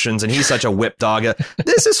emotions, and he's such a whip dog.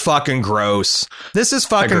 This is fucking gross. This is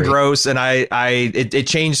fucking gross, and it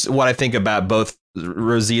changed what I think about both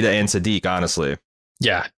Rosita and Siddiq, honestly.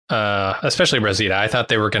 Yeah, especially Rosita. I thought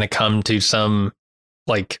they were going to come to some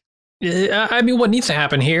like. I mean, what needs to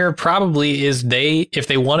happen here probably is if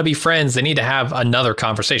they want to be friends, they need to have another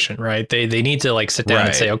conversation, right? They need to like sit down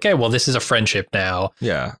and say, okay, well, this is a friendship now.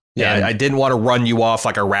 Yeah. Yeah. I didn't want to run you off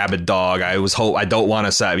like a rabid dog. I don't want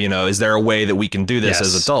to say, you know, is there a way that we can do this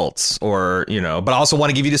as adults or, you know, but I also want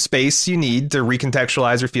to give you the space you need to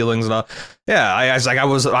recontextualize your feelings and all. Yeah. I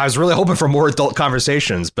was really hoping for more adult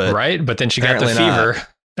conversations, but But then she got the fever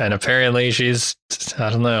and apparently she's, I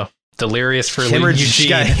don't know. Delirious for Eugene. She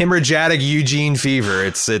got hemorrhagic Eugene fever.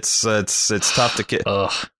 It's tough to kick.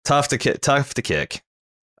 Tough to kick.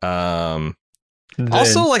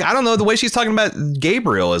 Also, like, I don't know, the way she's talking about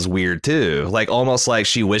Gabriel is weird too. Like almost like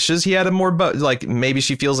she wishes he had a more, like maybe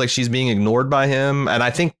she feels like she's being ignored by him. And I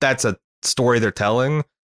think that's a story they're telling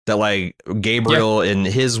that like Gabriel in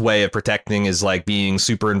his way of protecting is like being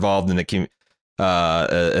super involved in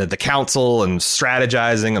the council and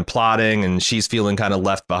strategizing and plotting, and she's feeling kind of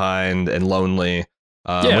left behind and lonely.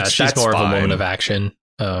 Which she's more of a woman of action.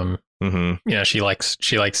 You know, she likes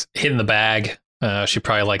hitting the bag. She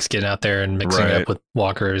probably likes getting out there and mixing it up with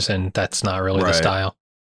walkers, and that's not really the style.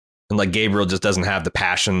 And like Gabriel just doesn't have the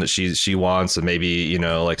passion that she wants, and maybe, you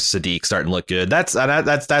know, like Siddiq starting to look good. That's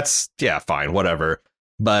yeah, fine, whatever.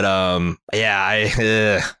 But I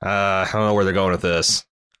don't know where they're going with this.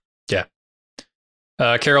 Yeah.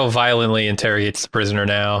 Carol violently interrogates the prisoner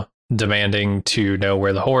now, demanding to know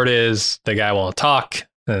where the horde is. The guy won't talk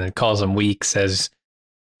and then calls him weak, says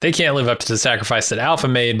they can't live up to the sacrifice that Alpha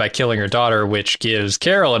made by killing her daughter, which gives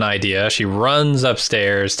Carol an idea. She runs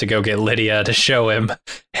upstairs to go get Lydia to show him,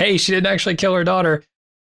 hey, she didn't actually kill her daughter.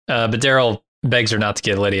 But Daryl begs her not to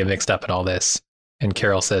get Lydia mixed up in all this. And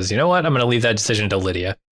Carol says, you know what? I'm going to leave that decision to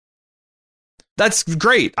Lydia. That's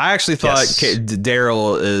great. I actually thought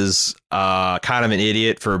Daryl is kind of an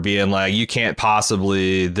idiot for being like, you can't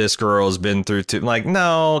possibly, this girl's been through too. Like,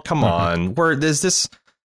 no, come on. There's this.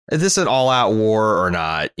 is this an all-out war or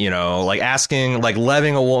not? You know, like asking, like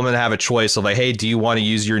letting a woman have a choice of like, hey, do you want to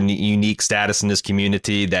use your unique status in this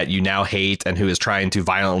community that you now hate and who is trying to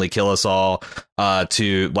violently kill us all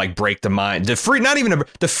to like break the mind, to free, not even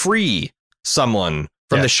to free someone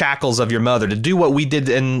from the shackles of your mother, to do what we did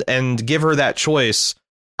and give her that choice.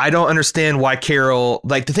 I don't understand why Carol,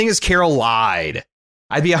 like the thing is Carol lied.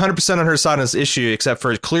 I'd be 100% on her side on this issue, except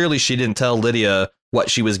for clearly she didn't tell Lydia what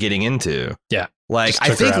she was getting into. Yeah. Like,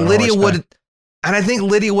 I think Lydia would, and I think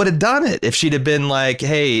Lydia would have done it if she'd have been like,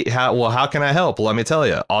 hey, how can I help? Well, let me tell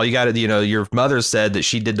you, all you got to, you know, your mother said that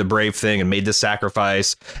she did the brave thing and made the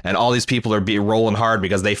sacrifice, and all these people are rolling hard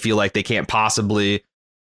because they feel like they can't possibly.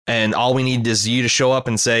 And all we need is you to show up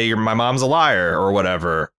and say, my mom's a liar or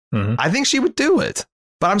whatever. Mm-hmm. I think she would do it.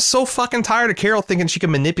 But I'm so fucking tired of Carol thinking she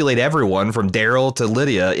can manipulate everyone from Daryl to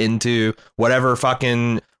Lydia into whatever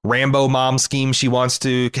fucking Rambo mom scheme she wants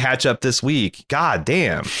to catch up this week. God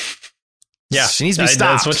damn. Yeah, she needs to be stopped.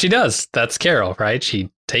 That's what she does. That's Carol, right?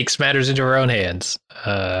 She takes matters into her own hands,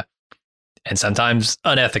 and sometimes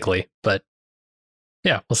unethically. But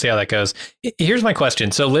yeah, we'll see how that goes. Here's my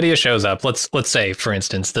question. So Lydia shows up. Let's say, for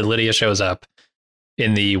instance, that Lydia shows up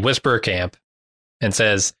in the Whisperer camp and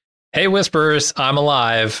says, hey, Whisperers, I'm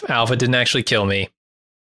alive. Alpha didn't actually kill me.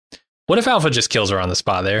 What if Alpha just kills her on the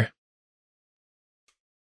spot there?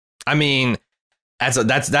 I mean,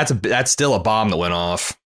 that's still a bomb that went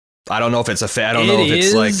off. I don't know if it's I don't know if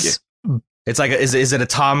it's like is it a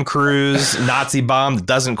Tom Cruise Nazi bomb that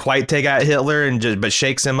doesn't quite take out Hitler and but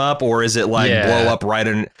shakes him up, or is it like blow up right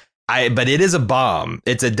in? But it is a bomb.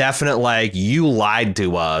 It's a definite like, you lied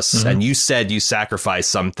to us and you said you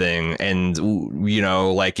sacrificed something, and you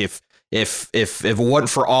know, like if it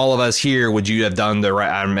wasn't for all of us here, would you have done the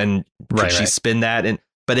right? And could she spin that? And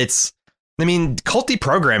but it's, I mean, culty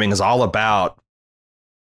programming is all about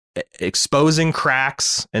exposing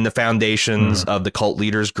cracks in the foundations of the cult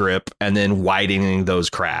leader's grip and then widening those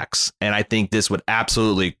cracks. And I think this would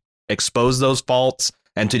absolutely expose those faults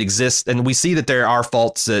and to exist. And we see that there are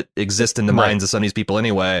faults that exist in the minds of some of these people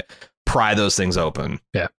anyway. Pry those things open.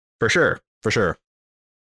 Yeah, for sure. For sure.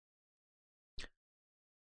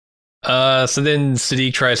 So then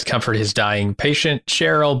Siddiq tries to comfort his dying patient,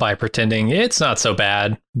 Cheryl, by pretending it's not so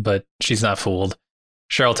bad, but she's not fooled.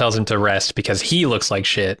 Cheryl tells him to rest because he looks like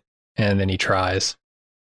shit, and then he tries.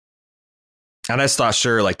 And I thought,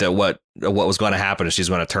 sure, like that what was going to happen is she's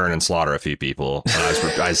going to turn and slaughter a few people. And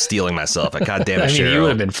I was stealing myself. Like, God damn it, I mean, Cheryl. you would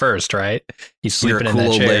have been first, right? He's sleeping in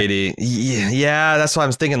that chair. You're a cool lady. Yeah, that's what I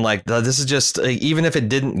was thinking. Like, this is just, even if it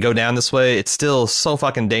didn't go down this way, it's still so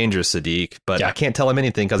fucking dangerous, Siddiq. But I can't tell him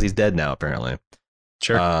anything because he's dead now, apparently.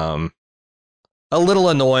 Sure. A little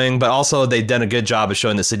annoying, but also they've done a good job of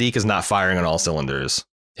showing that Siddiq is not firing on all cylinders.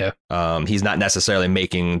 Yeah. He's not necessarily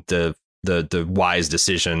making the wise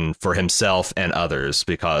decision for himself and others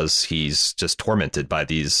because he's just tormented by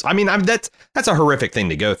these. I mean, that's a horrific thing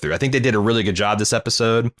to go through. I think they did a really good job this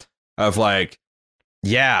episode of like,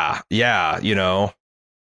 you know,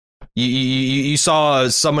 you saw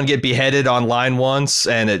someone get beheaded online once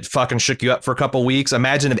and it fucking shook you up for a couple weeks.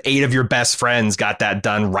 Imagine if 8 of your best friends got that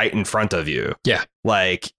done right in front of you. Yeah.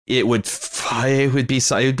 Like it would be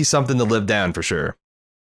something to live down for sure.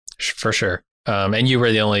 For sure. And you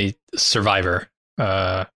were the only survivor,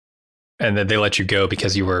 and then they let you go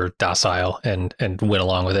because you were docile and went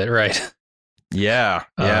along with it, right? Yeah,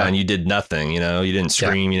 and you did nothing, you know, you didn't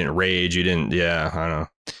scream, you didn't rage, you didn't, I don't know.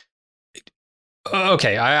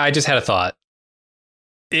 Okay, I just had a thought,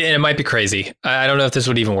 and it might be crazy. I don't know if this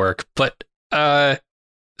would even work, but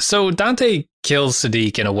so Dante kills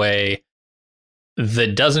Siddiq in a way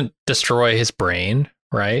that doesn't destroy his brain,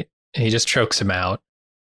 right? He just chokes him out.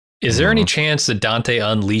 Is there any chance that Dante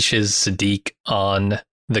unleashes Siddiq on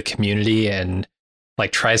the community and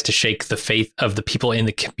like tries to shake the faith of the people in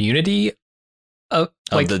the community? Of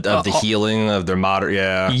the healing of their modern,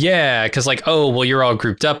 yeah, because like, oh well, you're all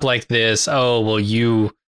grouped up like this. Oh well,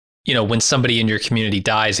 you know, when somebody in your community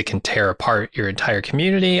dies, it can tear apart your entire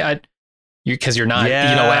community. Because you're not,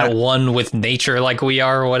 at one with nature like we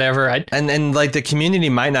are or whatever. And like the community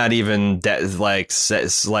might not even because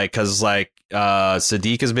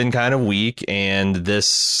Siddiq has been kind of weak and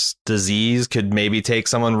this disease could maybe take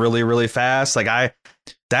someone really, really fast. Like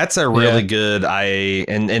that's a really good, man,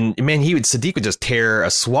 Siddiq would just tear a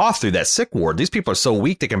swath through that sick ward. These people are so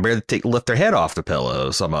weak they can barely lift their head off the pillow.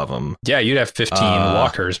 Some of them. Yeah. You'd have 15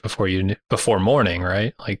 walkers before morning,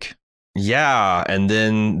 right? Like. Yeah, and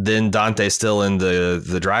then Dante's still in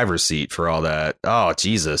the driver's seat for all that. Oh,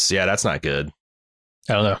 Jesus. Yeah, that's not good.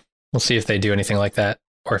 I don't know. We'll see if they do anything like that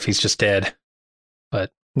or if he's just dead.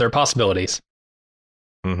 But there are possibilities.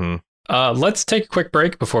 Mm-hmm. Let's take a quick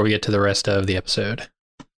break before we get to the rest of the episode.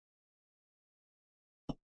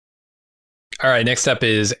 All right, next up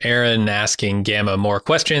is Aaron asking Gamma more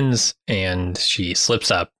questions, and she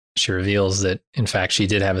slips up. She reveals that, in fact, she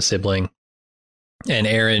did have a sibling. And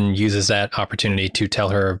Aaron uses that opportunity to tell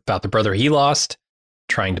her about the brother he lost,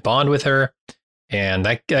 trying to bond with her. And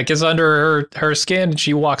that gets under her skin, and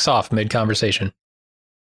she walks off mid-conversation.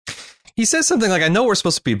 He says something like, I know we're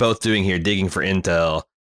supposed to be both doing here, digging for intel.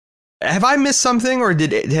 Have I missed something, or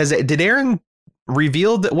did Aaron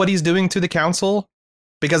reveal what he's doing to the council?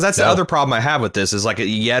 Because that's the other problem I have with this, is like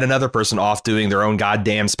yet another person off doing their own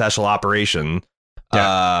goddamn special operation.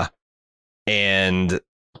 Yeah. And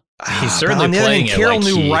he's certainly playing it Carol like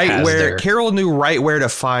knew right where Carol knew right where to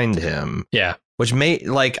find him. Yeah. Which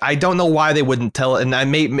I don't know why they wouldn't tell it.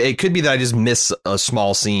 And it could be that I just miss a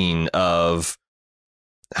small scene of,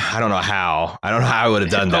 I don't know how I would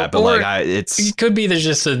have done that, but it could be there's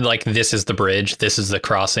just this is the bridge, this is the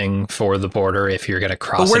crossing for the border if you're going to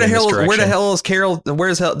cross. But where the hell is Carol?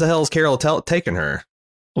 Where's the hell is Carol taking her?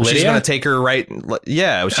 Lydia? She's going to take her right.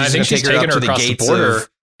 Yeah, she's going to take her up to the gates the border.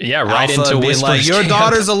 Right into Whisper's like, your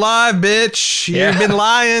daughter's alive, bitch. You've been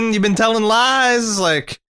lying. You've been telling lies.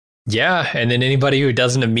 Yeah, and then anybody who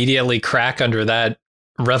doesn't immediately crack under that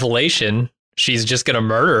revelation, she's just going to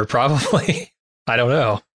murder, probably. I don't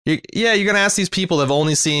know. You're going to ask these people that have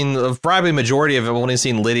only seen, probably majority of them have only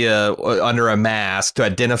seen Lydia under a mask, to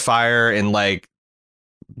identify her in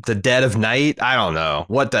the dead of night. I don't know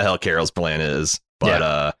what the hell Carol's plan is,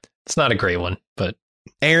 but it's not a great one. But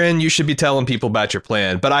Aaron, you should be telling people about your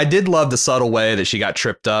plan. But I did love the subtle way that she got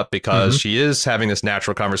tripped up, because she is having this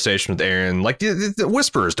natural conversation with Aaron. Like the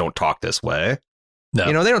Whisperers don't talk this way.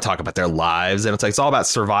 No, they don't talk about their lives, and it's all about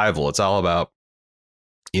survival. It's all about,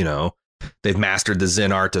 they've mastered the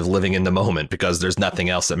Zen art of living in the moment because there's nothing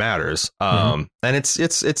else that matters. And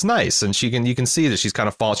it's nice. And you can see that she's kind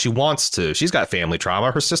of she's got family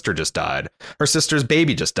trauma. Her sister just died. Her sister's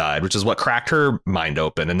baby just died, which is what cracked her mind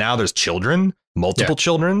open. And now there's multiple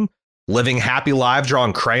children living happy lives,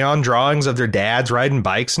 drawing crayon drawings of their dads riding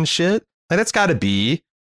bikes and shit. And it's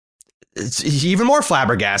even more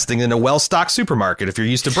flabbergasting than a well-stocked supermarket if you're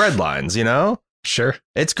used to bread lines, Sure.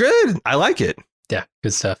 It's good. I like it. Yeah,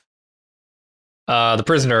 good stuff. The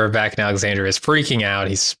prisoner back in Alexandria is freaking out.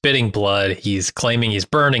 He's spitting blood. He's claiming he's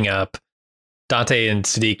burning up. Dante and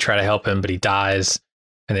Siddiq try to help him, but he dies.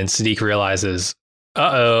 And then Siddiq realizes,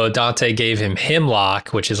 Dante gave him hemlock,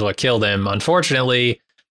 which is what killed him. Unfortunately,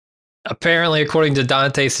 apparently, according to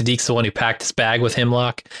Dante, Siddiq's the one who packed his bag with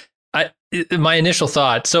hemlock. My initial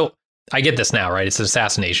thought, so I get this now, right? It's an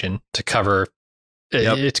assassination to cover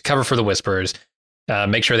for the Whisperers.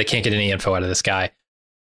 Make sure they can't get any info out of this guy.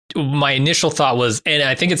 My initial thought was, and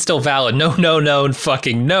I think it's still valid, no,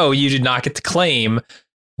 fucking no, you did not get to claim,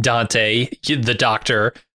 Dante, the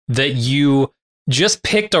doctor, that you just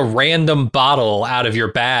picked a random bottle out of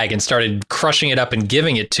your bag and started crushing it up and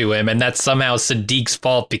giving it to him, and that's somehow Siddiq's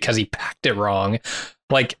fault because he packed it wrong.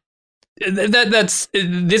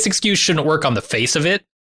 This excuse shouldn't work on the face of it.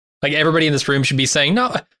 Everybody in this room should be saying,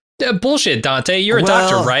 no, bullshit, Dante, you're a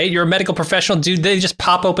doctor, right? You're a medical professional. Dude, they just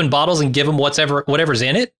pop open bottles and give them whatever's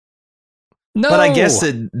in it? No. But I guess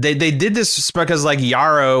that they did this because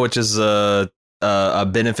yarrow, which is a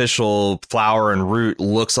beneficial flower and root,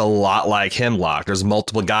 looks a lot like hemlock. There's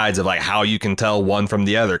multiple guides of how you can tell one from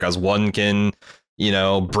the other, because one can,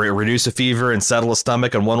 reduce a fever and settle a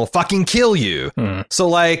stomach, and one will fucking kill you.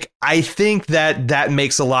 So I think that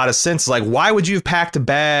makes a lot of sense. Why would you have packed a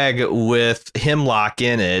bag with hemlock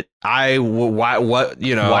in it? Why would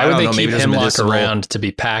they keep hemlock around to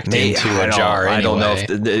be packed into a jar? I don't know.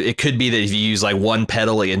 If it could be that if you use one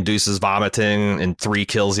petal, it induces vomiting, and 3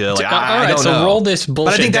 kills you. I don't know. Roll this bullshit.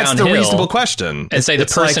 But I think that's the reasonable question. And say the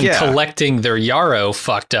person collecting their yarrow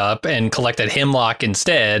fucked up and collected hemlock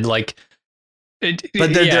instead.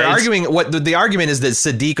 But they're arguing the argument is that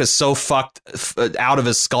Siddiq is so fucked out of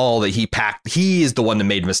his skull that he is the one that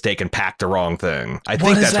made a mistake and packed the wrong thing. I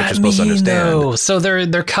think that's what you're supposed to understand. Though? So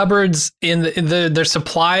their cupboards in their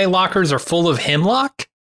supply lockers are full of hemlock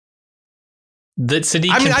that Siddiq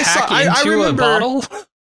can pack into a bottle.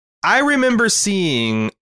 I remember seeing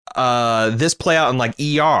this play out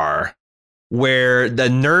in ER, where the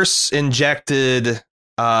nurse injected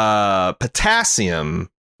potassium.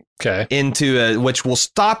 Into which will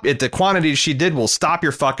stop it. The quantity she did will stop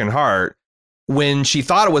your fucking heart, when she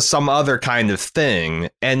thought it was some other kind of thing.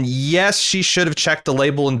 And yes, she should have checked the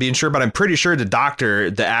label and been sure, but I'm pretty sure the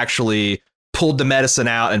doctor that actually pulled the medicine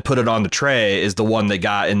out and put it on the tray is the one that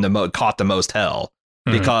got caught the most hell.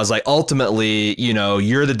 Because ultimately,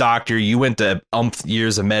 you're the doctor, you went to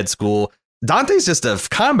years of med school. Dante's just a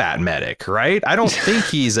combat medic, right? I don't think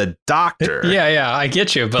he's a doctor. Yeah, I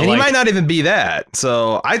get you, but he might not even be that.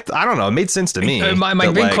 So I don't know. It made sense to me.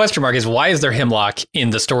 My big question mark is, why is there hemlock in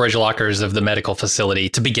the storage lockers of the medical facility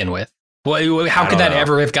to begin with? Well, how could that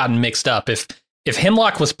ever have gotten mixed up? If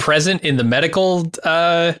hemlock was present in the medical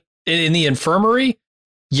in the infirmary,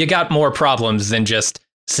 you got more problems than just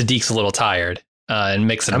Siddiq's a little tired and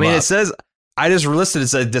mixing them up. It says, I just listed, it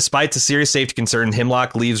said, despite the serious safety concern,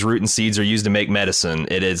 hemlock leaves, root, and seeds are used to make medicine.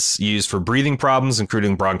 It is used for breathing problems,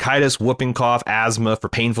 including bronchitis, whooping cough, asthma, for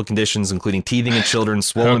painful conditions, including teething in children,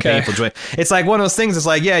 swollen, painful joint. It's like one of those things. It's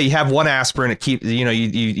like, yeah, you have one aspirin,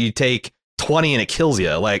 you take 20 and it kills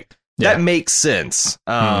you. Like, that makes sense.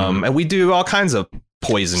 And we do all kinds of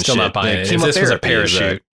poison Still shit. Not buying it. If this was a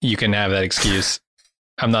parachute, you can have that excuse.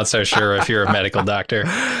 I'm not so sure if you're a medical doctor.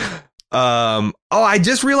 I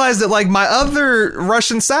just realized that like my other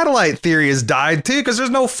Russian satellite theory has died too, because there's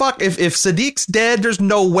no if Siddiq's dead, there's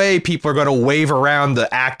no way people are going to wave around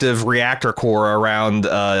the active reactor core around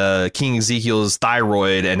King Ezekiel's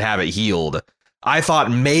thyroid and have it healed. I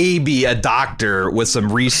thought maybe a doctor with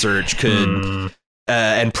some research could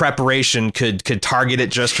and preparation could target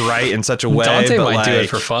it just right in such a way. Dante might do it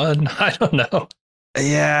for fun. I don't know.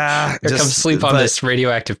 Yeah, come sleep on this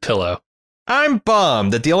radioactive pillow. I'm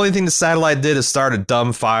bummed that the only thing the satellite did is start a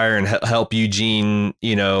dumb fire and help Eugene,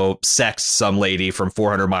 sex some lady from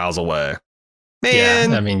 400 miles away.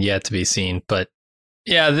 Man, yeah, yet to be seen, but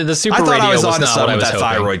yeah, the super I thought radio I was was onto not something what I was with that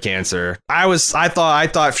hoping. Thyroid cancer. I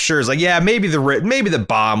thought for sure it's like, yeah, maybe the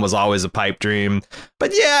bomb was always a pipe dream,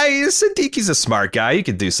 but yeah, Siddiqi's a smart guy. He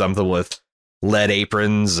could do something with lead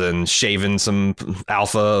aprons and shaving some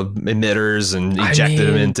alpha emitters and ejected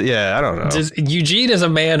them into. Yeah, I don't know. Eugene is a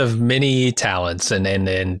man of many talents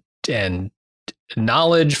and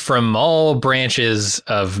knowledge from all branches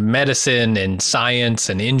of medicine and science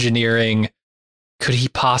and engineering. Could he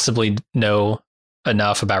possibly know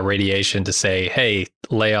enough about radiation to say, hey,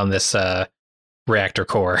 lay on this reactor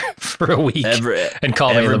core for a week and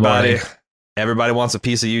call me in the morning? Everybody wants a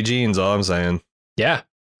piece of Eugene's, all I'm saying. Yeah.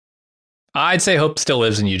 I'd say Hope still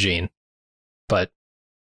lives in Eugene, but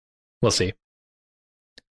we'll see.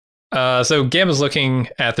 So Gamma's looking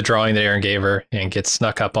at the drawing that Aaron gave her and gets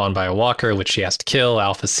snuck up on by a walker, which she has to kill.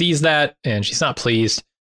 Alpha sees that, and she's not pleased.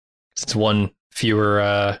 It's one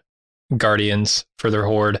fewer guardians for their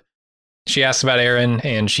horde. She asks about Aaron,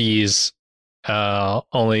 and she's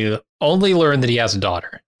only learned that he has a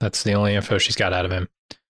daughter. That's the only info she's got out of him.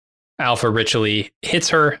 Alpha ritually hits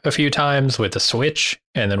her a few times with a switch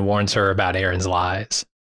and then warns her about Aaron's lies.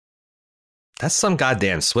 That's some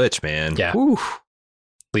goddamn switch, man. Yeah. Oof.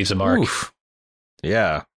 Leaves a mark. Oof.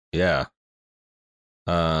 Yeah.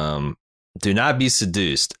 Do not be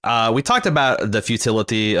seduced. We talked about the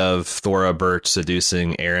futility of Thora Birch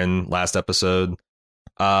seducing Aaron last episode.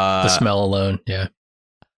 The smell alone. Yeah.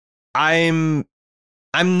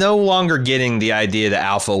 I'm no longer getting the idea that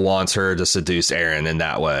Alpha wants her to seduce Aaron in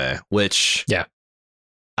that way, which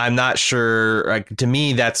I'm not sure. Like, to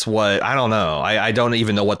me, that's what I don't know. I don't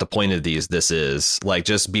even know what the point of this is. Like,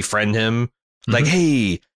 just befriend him. Mm-hmm. Like,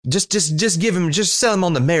 hey, just give him, just sell him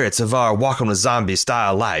on the merits of our walking with zombie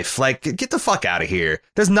style life. Like, get the fuck out of here.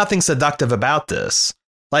 There's nothing seductive about this.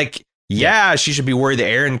 Like, yeah, she should be worried that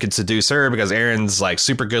Aaron could seduce her because Aaron's like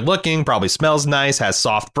super good looking, probably smells nice, has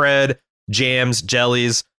soft bread, jams,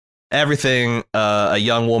 jellies, everything a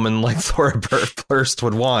young woman like Thora Birch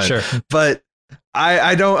would want. Sure. But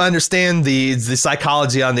I don't understand the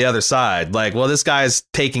psychology on the other side. Like, well, this guy's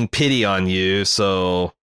taking pity on you,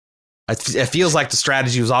 so it feels like the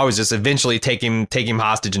strategy was always just eventually take him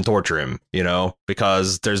hostage and torture him,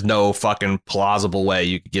 because there's no fucking plausible way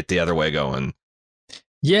you could get the other way going.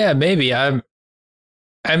 Yeah, maybe. I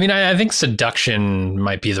think seduction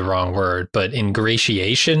might be the wrong word, but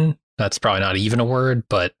ingratiation, that's probably not even a word,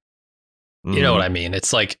 but you know what I mean?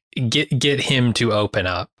 It's like get him to open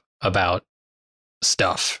up about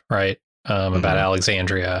stuff, right? About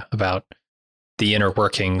Alexandria, about the inner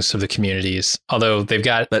workings of the communities. Although they've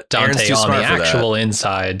got Dante on the actual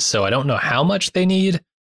inside, so I don't know how much they need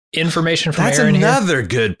information from Aaron here. That's another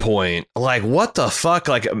good point. Like, what the fuck?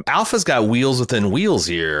 Like, Alpha's got wheels within wheels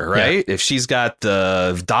here, right? Yeah. If she's got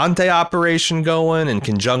the Dante operation going in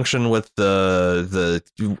conjunction with the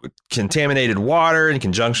contaminated water, in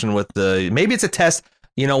conjunction with maybe it's a test.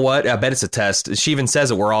 You know what? I bet it's a test. She even says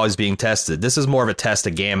that we're always being tested. This is more of a test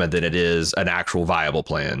of Gamma than it is an actual viable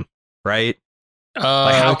plan, right?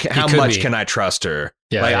 Like, how much can I trust her?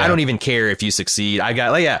 Yeah, I don't even care if you succeed. I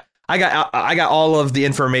got all of the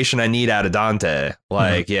information I need out of Dante.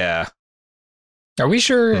 Like, yeah. Are we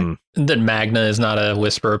sure that Magna is not a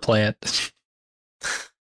whisperer plant?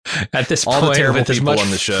 At this all point, the terrible with as people much on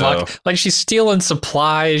the show, like she's stealing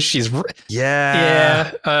supplies. She's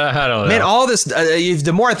I don't know. Man, all this.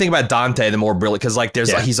 The more I think about Dante, the more brilliant. Because like,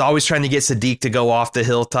 there's like, he's always trying to get Siddiq to go off the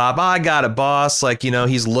hilltop. I got it, boss. Like, you know,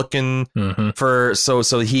 he's looking for so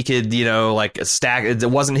he could, you know, like stack. It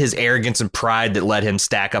wasn't his arrogance and pride that let him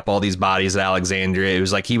stack up all these bodies at Alexandria. It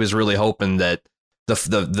was like he was really hoping that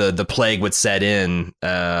the plague would set in.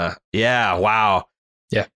 Wow.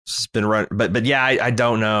 Yeah, it's been run, but yeah, I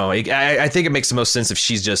don't know. I think it makes the most sense if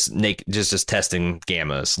she's just just testing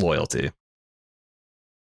Gamma's loyalty.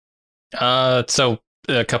 So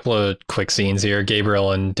a couple of quick scenes here.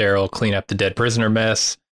 Gabriel and Daryl clean up the dead prisoner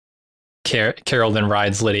mess. Carol then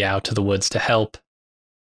rides Lydia out to the woods to help.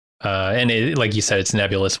 And like you said, it's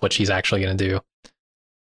nebulous what she's actually going to do.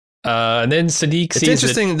 And then Siddiq sees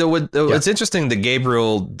interesting. It's interesting that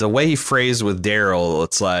Gabriel, the way he phrased with Daryl,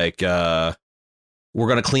 it's like, we're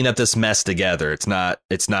going to clean up this mess together. It's not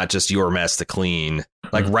just your mess to clean,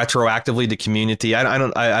 like retroactively to community.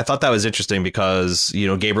 I thought that was interesting because, you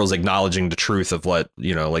know, Gabriel's acknowledging the truth of what,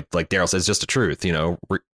 you know, like Daryl says, just the truth, you know,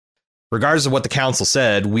 regardless of what the council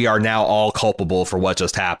said, we are now all culpable for what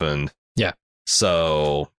just happened. Yeah.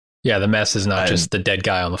 So yeah, the mess is not just the dead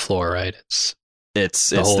guy on the floor, right? It's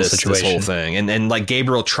the whole situation. This whole thing. And like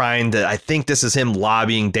Gabriel trying to, I think this is him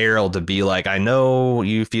lobbying Daryl to be like, I know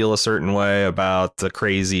you feel a certain way about the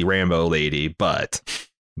crazy Rambo lady, but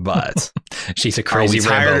she's a crazy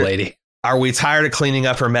Rambo lady. Are we tired of cleaning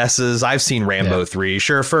up her messes? I've seen Rambo 3.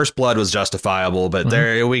 Sure, First Blood was justifiable, but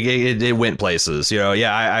it went places. You know,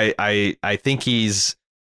 yeah, I think he's,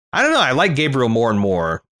 I don't know. I like Gabriel more and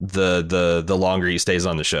more the longer he stays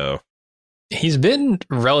on the show. He's been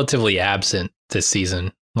relatively absent this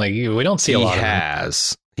season. Like, we don't see a lot of him.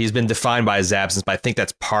 He's been defined by his absence, but I think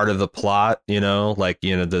that's part of the plot, you know, like,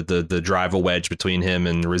 you know, the drive a wedge between him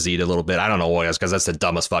and Rosita a little bit. I don't know why, because that's the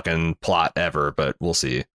dumbest fucking plot ever, but we'll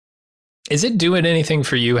see. Is it doing anything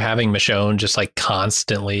for you having Michonne just like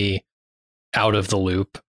constantly out of the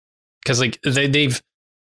loop? Because like they've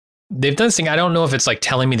done this thing. I don't know if it's like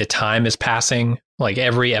telling me the time is passing. Like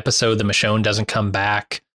every episode, the Michonne doesn't come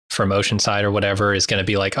back from Oceanside or whatever is going to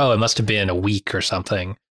be like, oh, it must have been a week or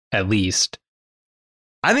something at least.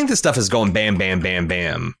 I think this stuff is going bam, bam, bam,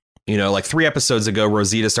 bam. You know, like 3 episodes ago,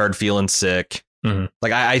 Rosita started feeling sick.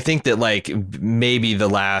 Like, I think that like maybe the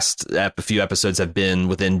last few episodes have been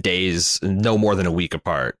within days, no more than a week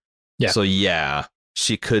apart. Yeah. So, yeah,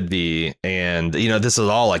 she could be. And, you know, this is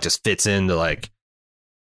all like just fits into like,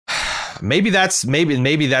 maybe that's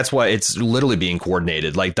why it's literally being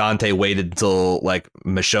coordinated. Like Dante waited until like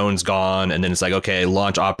Michonne's gone, and then it's like, okay,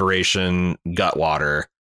 launch Operation Gutwater.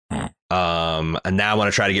 And now I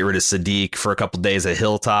want to try to get rid of Siddiq for a couple days at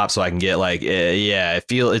Hilltop so I can get like, I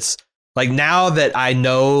feel it's like now that I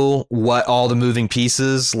know what all the moving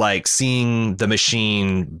pieces, like seeing the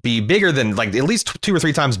machine be bigger than like at least 2 or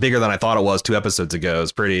 3 times bigger than I thought it was 2 episodes ago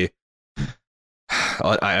is pretty.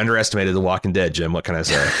 I underestimated The Walking Dead, Jim. What can I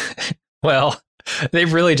say? Well, they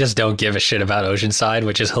really just don't give a shit about Oceanside,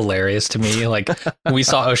 which is hilarious to me. Like, we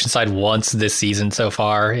saw Oceanside once this season so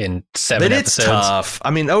far in 7 episodes. It's tough.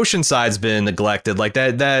 I mean, Oceanside's been neglected. Like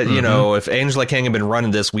that, you know, if Angela King had been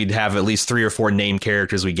running this, we'd have at least 3 or 4 named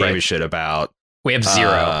characters we gave a shit about. We have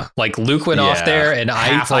 0. Like, Luke went off there, and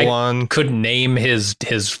I couldn't name his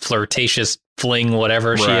flirtatious fling,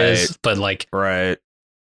 whatever she is. But, like... Right.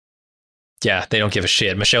 Yeah, they don't give a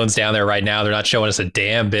shit. Michonne's down there right now. They're not showing us a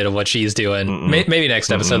damn bit of what she's doing. Maybe next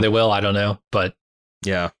episode they will. I don't know. But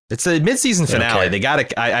yeah, it's a mid-season finale. They got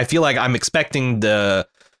to. I feel like I'm expecting the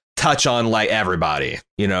touch on like everybody.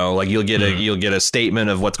 You know, like you'll get a statement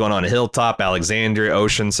of what's going on at Hilltop, Alexandria,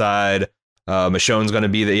 Oceanside. Michonne's going to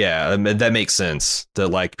be there. Yeah, that makes sense. That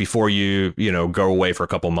like before you go away for a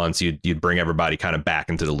couple months, you'd bring everybody kind of back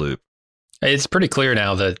into the loop. It's pretty clear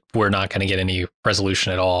now that we're not going to get any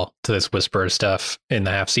resolution at all to this Whisperer stuff in the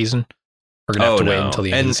half season. We're going to have to wait until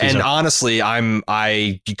the end of the season. And honestly,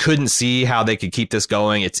 I couldn't see how they could keep this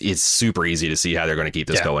going. It's super easy to see how they're going to keep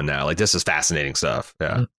this going now. Like, this is fascinating stuff.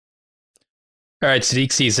 Yeah. All right.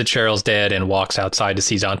 Siddiq sees that Cheryl's dead and walks outside to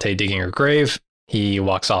see Dante digging her grave. He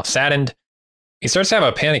walks off saddened. He starts to have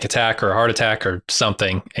a panic attack or a heart attack or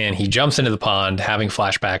something, and he jumps into the pond, having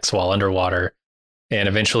flashbacks while underwater. And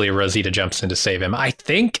eventually Rosita jumps in to save him. I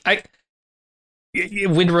think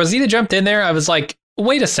when Rosita jumped in there, I was like,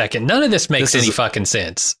 wait a second. None of this makes any fucking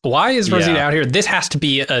sense. Why is Rosita out here? This has to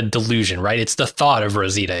be a delusion, right? It's the thought of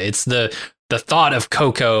Rosita. It's the thought of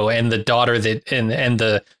Coco and the daughter that and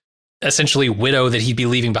the essentially widow that he'd be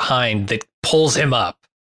leaving behind that pulls him up.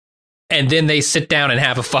 And then they sit down and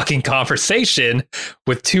have a fucking conversation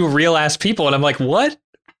with 2 real ass people. And I'm like, what?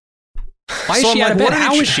 Why is she out of bed?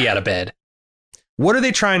 How is she out of bed? What are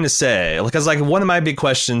they trying to say? Because like one of my big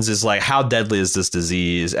questions is like, how deadly is this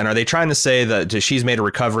disease? And are they trying to say that she's made a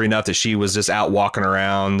recovery enough that she was just out walking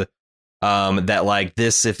around? That like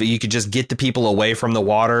this, if you could just get the people away from the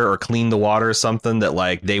water or clean the water or something, that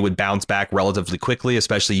like they would bounce back relatively quickly,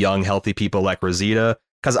 especially young, healthy people like Rosita.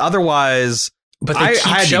 Because otherwise, but they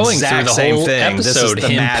keep showing through the whole episode, this is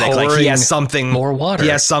thematic. Like he has something more water. He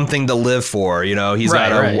has something to live for. You know, he's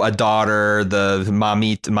got a daughter, the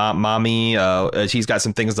mommy. She's got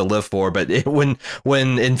some things to live for. But when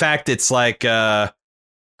in fact it's like.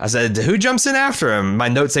 I said, who jumps in after him? My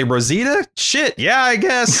notes say Rosita? Shit, yeah, I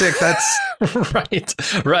guess. That's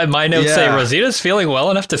right. My notes say Rosita's feeling well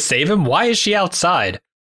enough to save him. Why is she outside?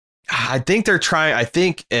 I think they're trying. I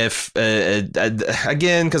think if,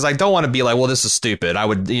 again, because I don't want to be like, well, this is stupid. I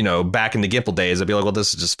would, back in the Gimple days, I'd be like, well,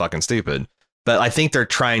 this is just fucking stupid. But I think they're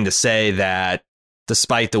trying to say that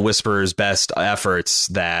despite the Whisperer's best efforts,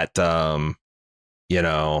 that,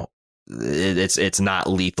 it's not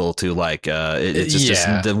lethal to like it's just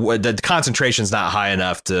the concentration's not high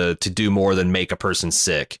enough to do more than make a person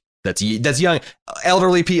sick. That's young,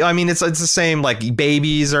 elderly people. I mean, it's the same. Like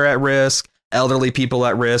babies are at risk, elderly people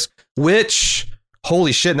at risk. Which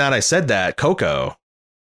holy shit! Now that I said that, Coco,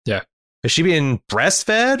 is she being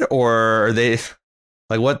breastfed or are they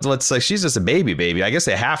like what's like? She's just a baby. I guess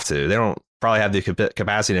they have to. They don't probably have the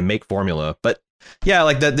capacity to make formula, but. Yeah,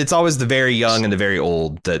 like that. It's always the very young and the very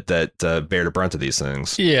old that bear the brunt of these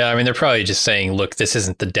things. Yeah, I mean, they're probably just saying, look, this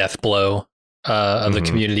isn't the death blow of the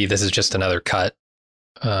community. This is just another cut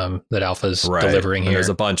that Alpha's delivering here. There's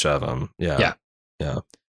a bunch of them. Yeah.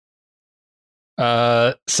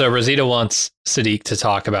 So Rosita wants Siddiq to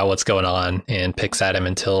talk about what's going on and picks at him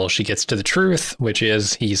until she gets to the truth, which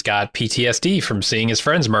is he's got PTSD from seeing his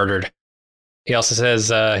friends murdered. He also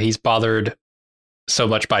says he's bothered so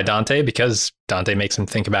much by Dante because Dante makes him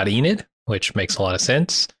think about Enid, which makes a lot of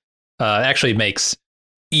sense. Actually makes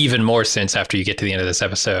even more sense after you get to the end of this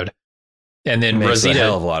episode. And then makes Rosita, a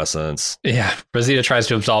hell of a lot of sense. Yeah, Rosita tries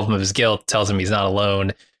to absolve him of his guilt, tells him he's not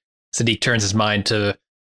alone. Siddiq turns his mind to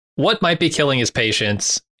what might be killing his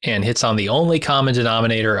patients and hits on the only common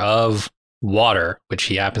denominator of water, which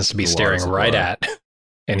he happens to be staring right at.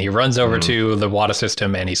 And he runs over to the water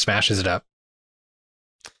system and he smashes it up.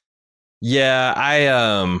 Yeah,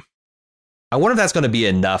 I wonder if that's going to be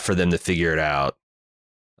enough for them to figure it out.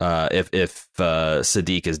 If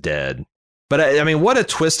Siddiq is dead, but I mean, what a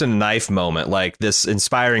twist and a knife moment! Like this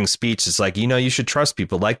inspiring speech. It's like you should trust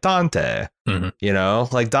people like Dante.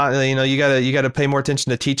 Like Dante. You gotta pay more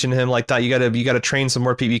attention to teaching him like that. You gotta train some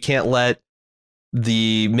more people. You can't let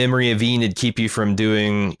the memory of Enid keep you from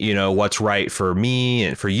doing, what's right for me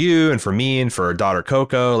and for you and for me and for our daughter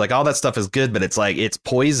Coco. Like all that stuff is good, but it's like it's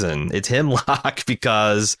poison. It's hemlock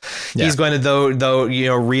because he's going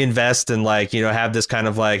to reinvest and have this kind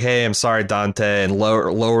of like, hey, I'm sorry, Dante, and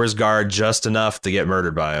lower his guard just enough to get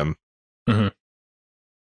murdered by him. But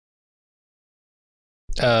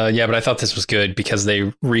I thought this was good because they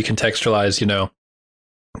recontextualize,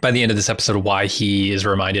 by the end of this episode, why he is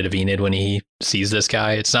reminded of Enid when he sees this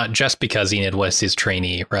guy. It's not just because Enid was his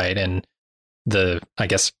trainee, right? And the, I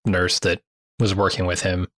guess, nurse that was working with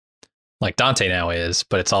him, like Dante now is,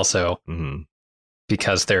 but it's also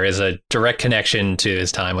because there is a direct connection to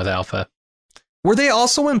his time with Alpha. Were they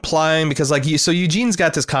also implying, because so Eugene's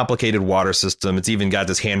got this complicated water system. It's even got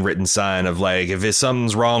this handwritten sign of like, if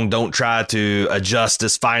something's wrong, don't try to adjust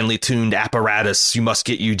this finely tuned apparatus. You must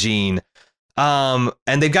get Eugene.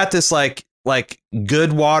 And they've got this like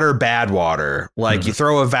good water, bad water. Like you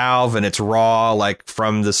throw a valve and it's raw, like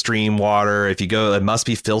from the stream water. If you go, it must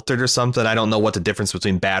be filtered or something. I don't know what the difference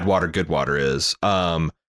between bad water, good water is. I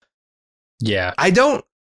don't.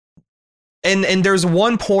 And there's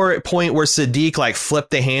one point where Siddiq like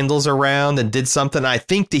flipped the handles around and did something. I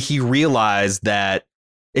think that he realized that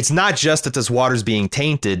it's not just that this water's being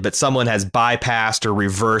tainted, but someone has bypassed or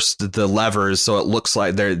reversed the levers. So it looks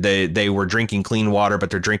like they were drinking clean water, but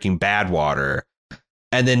they're drinking bad water.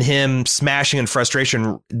 And then him smashing in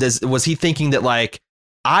frustration. Was he thinking that like,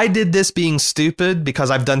 I did this being stupid because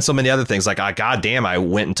I've done so many other things? Like, goddamn, I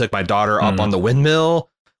went and took my daughter up on the windmill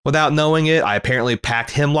without knowing it. I apparently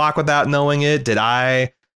packed hemlock without knowing it. Did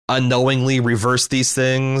I unknowingly reverse these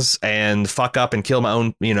things and fuck up and kill my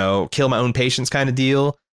own patients kind of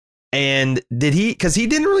deal? And did he, because he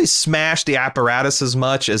didn't really smash the apparatus as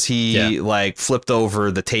much as he like flipped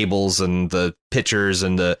over the tables and the pitchers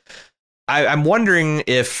and I'm wondering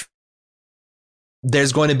if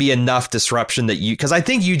there's going to be enough disruption that because I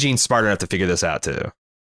think Eugene's smart enough to figure this out too.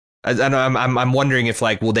 I'm wondering if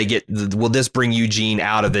like, will this bring Eugene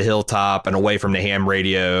out of the hilltop and away from the ham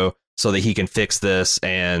radio so that he can fix this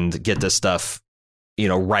and get this stuff,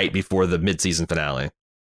 right before the mid-season finale?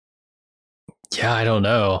 Yeah, I don't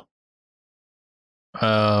know.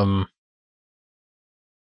 I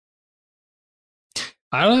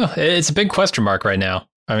don't know. It's a big question mark right now.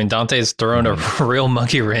 I mean, Dante's thrown a real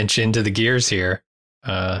monkey wrench into the gears here.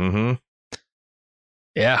 Yeah,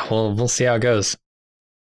 we'll see how it goes.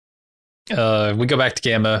 We go back to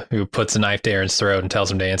Gamma, who puts a knife to Aaron's throat and tells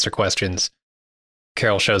him to answer questions.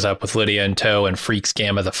 Carol shows up with Lydia in tow and freaks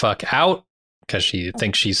Gamma the fuck out because she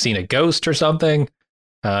thinks she's seen a ghost or something.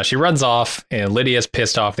 She runs off, and Lydia's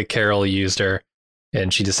pissed off that Carol used her,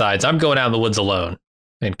 and she decides, I'm going out in the woods alone.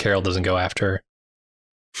 And Carol doesn't go after her.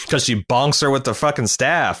 Because she bonks her with the fucking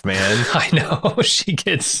staff, man. I know. She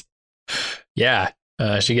gets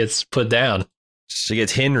put down. She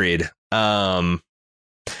gets Henried.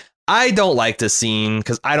 I don't like this scene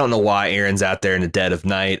because I don't know why Aaron's out there in the dead of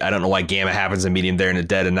night. I don't know why Gamma happens to meet him there in the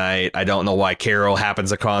dead of night. I don't know why Carol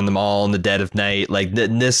happens upon them all in the dead of night. Like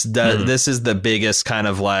this is the biggest kind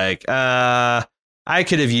of like, I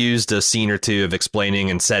could have used a scene or two of explaining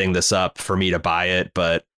and setting this up for me to buy it,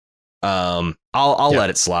 but I'll let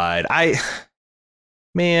it slide. How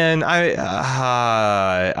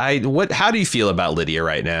do you feel about Lydia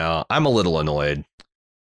right now? I'm a little annoyed.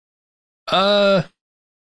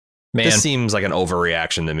 Man, this seems like an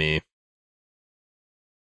overreaction to me.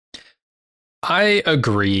 I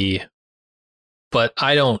agree, but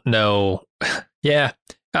I don't know. Yeah,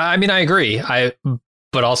 I mean, I agree.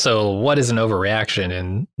 But also, what is an overreaction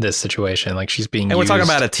in this situation? Like, she's being. And we're talking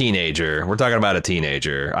about a teenager.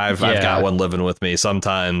 I've got one living with me.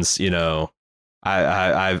 Sometimes,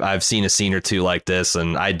 I've seen a scene or two like this,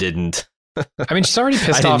 and I didn't. I mean, she's already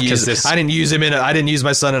pissed off because I didn't use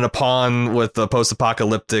my son in a pawn with the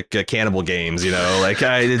post-apocalyptic cannibal games.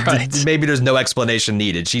 Right. Maybe there's no explanation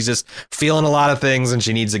needed. She's just feeling a lot of things and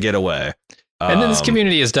she needs to get away. And then this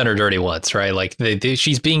community has done her dirty once, right? Like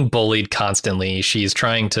she's being bullied constantly. She's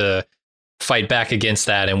trying to fight back against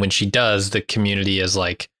that, and when she does, the community is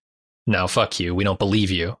like, "No, fuck you. We don't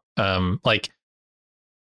believe you."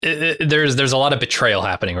 There's a lot of betrayal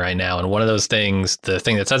happening right now, and one of those things, the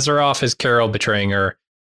thing that sets her off, is Carol betraying her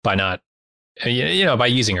by not, by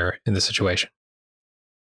using her in the situation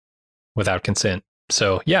without consent.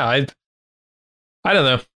 So yeah, I don't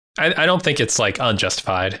know. I don't think it's like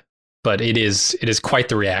unjustified, but it is quite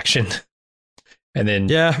the reaction. And then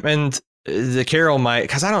and the Carol might,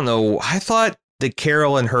 because I don't know. I thought that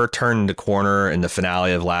Carol and her turned the corner in the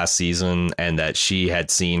finale of last season, and that she had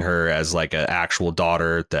seen her as like an actual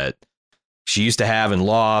daughter that she used to have and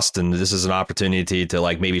lost, and this is an opportunity to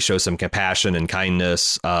like maybe show some compassion and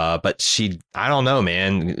kindness. But I don't know,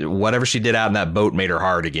 man. Whatever she did out in that boat made her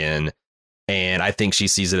hard again, and I think she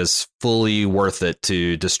sees it as fully worth it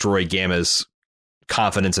to destroy Gamma's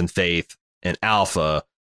confidence and faith in Alpha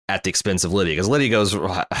at the expense of Lydia, because Lydia goes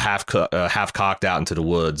half cocked out into the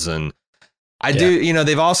woods. And I do,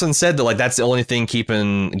 they've also said that like that's the only thing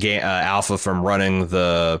keeping Alpha from running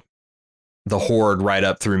the horde right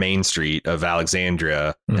up through Main Street of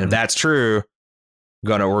Alexandria. Mm-hmm. And if that's true,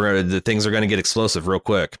 the things are gonna get explosive real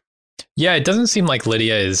quick. Yeah, it doesn't seem like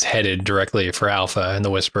Lydia is headed directly for Alpha and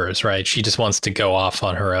the Whisperers, right? She just wants to go off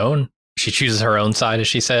on her own. She chooses her own side, as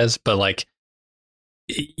she says, but like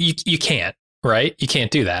you can't, right? You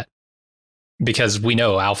can't do that, because we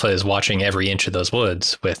know Alpha is watching every inch of those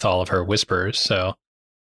woods with all of her Whisperers. So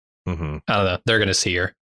I don't know. They're going to see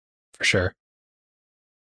her for sure.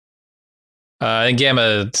 And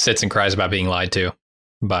Gamma sits and cries about being lied to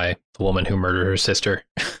by the woman who murdered her sister.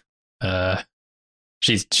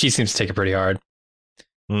 She seems to take it pretty hard.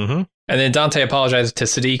 Mm-hmm. And then Dante apologizes to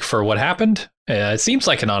Siddiq for what happened. It seems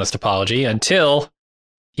like an honest apology until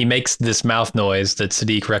he makes this mouth noise that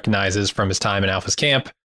Siddiq recognizes from his time in Alpha's camp,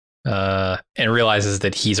 and realizes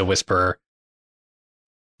that he's a Whisperer.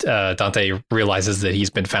 Dante realizes that he's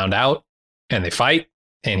been found out, and they fight,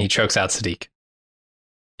 and he chokes out Siddiq,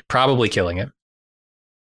 probably killing him.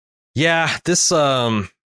 Yeah, this I'd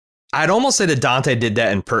almost say that Dante did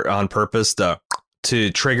that on purpose to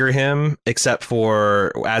trigger him, except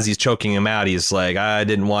for as he's choking him out, he's like, I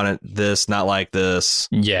didn't want this, not like this.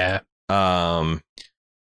 Yeah.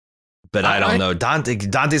 But I don't know.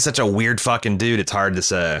 Dante's such a weird fucking dude. It's hard to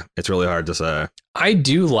say. It's really hard to say. I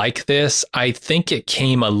do like this. I think it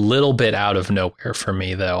came a little bit out of nowhere for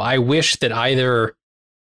me, though. I wish that either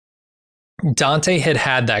Dante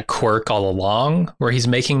had that quirk all along where he's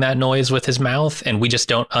making that noise with his mouth and we just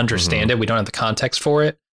don't understand it. We don't have the context for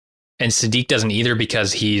it. And Siddiq doesn't either,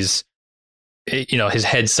 because he's, his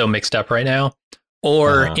head's so mixed up right now.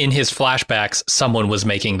 Or in his flashbacks, someone was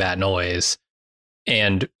making that noise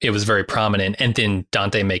and it was very prominent. And then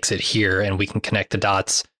Dante makes it here, and we can connect the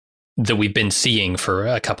dots that we've been seeing for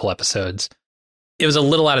a couple episodes. It was a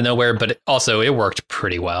little out of nowhere, but it worked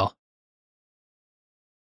pretty well.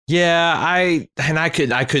 Yeah, I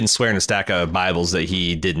couldn't swear in a stack of Bibles that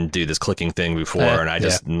he didn't do this clicking thing before, and I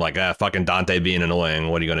just am like, fucking Dante being annoying.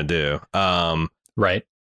 What are you gonna do? Right.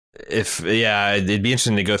 It'd be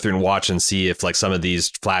interesting to go through and watch and see if like some of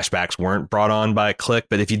these flashbacks weren't brought on by Click.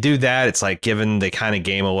 But if you do that, it's like giving the kind of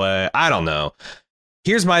game away. I don't know.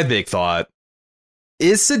 Here's my big thought: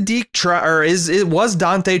 is Sadiq was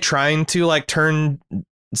Dante trying to like turn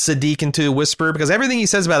Sadiq into a Whisperer? Because everything he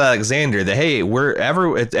says about Alexander, that hey,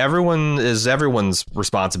 everyone is everyone's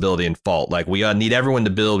responsibility and fault. Like we need everyone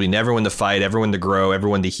to build, we need everyone to fight, everyone to grow,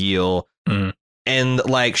 everyone to heal, and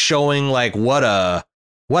like showing like what a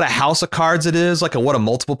house of cards it is, like what a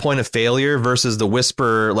multiple point of failure versus the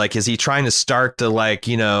Whisperer. Like, is he trying to start to like,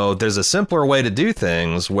 there's a simpler way to do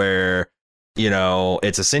things where,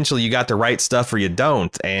 it's essentially you got the right stuff or you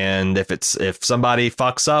don't. And if somebody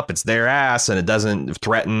fucks up, it's their ass and it doesn't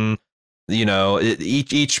threaten,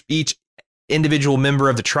 each individual member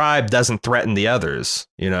of the tribe doesn't threaten the others,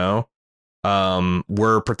 we're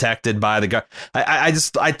protected by the guy.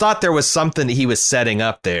 I thought there was something that he was setting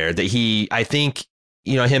up there that I think,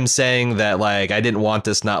 him saying that, like, I didn't want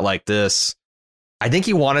this, not like this. I think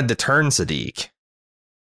he wanted to turn Sadiq.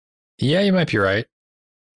 Yeah, you might be right.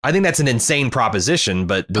 I think that's an insane proposition,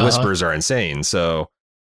 but the Whisperers are insane. So,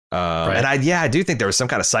 right. And I do think there was some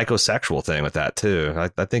kind of psychosexual thing with that too.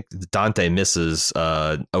 I think Dante misses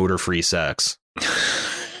odor-free sex.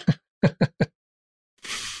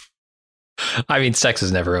 I mean, sex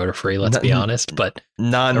is never odor-free, let's be honest, but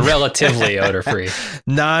relatively odor-free.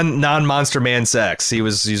 Non-Monster Man sex.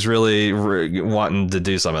 He's really wanting to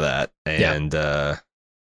do some of that, and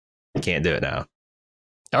he can't do it now.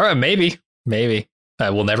 All right, maybe.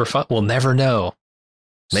 We'll never know.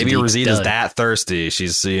 Maybe Rosita's that thirsty.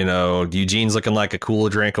 She's, Eugene's looking like a cool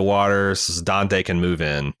drink of water, so Dante can move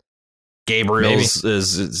in. Gabriel's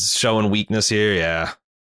is showing weakness here, yeah.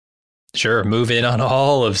 Sure, move in on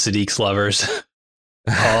all of Sadiq's lovers.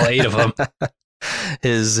 All 8 of them.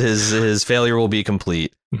 His failure will be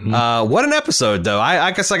complete. Mm-hmm. What an episode, though.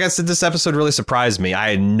 I guess, like I said, this episode really surprised me. I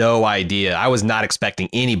had no idea. I was not expecting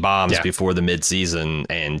any bombs before the mid-season,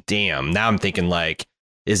 and damn, now I'm thinking, like,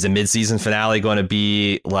 is the mid-season finale going to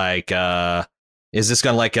be like, is this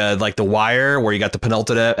going to like The Wire, where you got the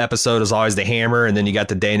penultimate episode is always the hammer, and then you got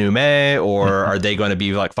the denouement, or are they going to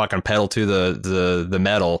be like fucking pedal to the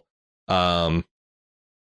metal? I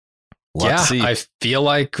feel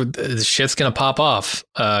like the shit's gonna pop off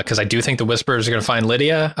because I do think the Whisperers are gonna find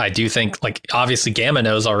Lydia. I do think, like, obviously Gamma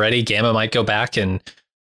knows already. Gamma might go back and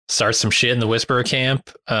start some shit in the Whisperer camp.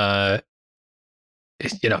 There's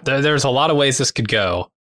a lot of ways this could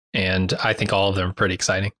go, and I think all of them are pretty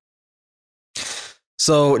exciting.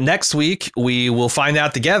 So next week, we will find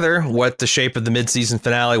out together what the shape of the mid-season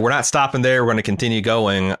finale. We're not stopping there. We're going to continue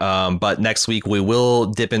going. But next week, we will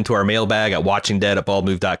dip into our mailbag at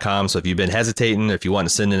watchingdead@baldmove.com. So if you've been hesitating, if you want to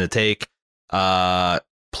send in a take,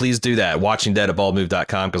 please do that.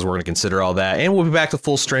 watchingdead@baldmove.com, because we're going to consider all that. And we'll be back to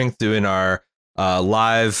full strength doing our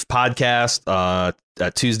live podcast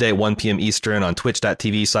Tuesday at 1 p.m. Eastern on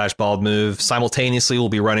twitch.tv/baldmove. Simultaneously, we'll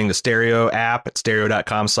be running the Stereo app at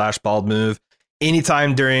stereo.com/baldmove.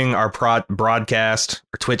 Anytime during our broadcast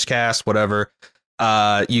or Twitchcast, whatever,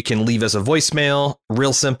 you can leave us a voicemail.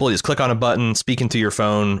 Real simple. You just click on a button, speak into your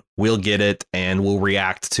phone. We'll get it, and we'll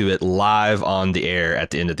react to it live on the air at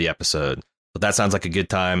the end of the episode. But that sounds like a good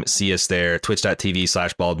time. See us there,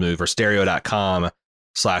 twitch.tv/baldmove or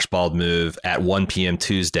stereo.com/baldmove at 1 p.m.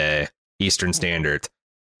 Tuesday, Eastern Standard.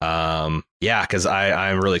 Because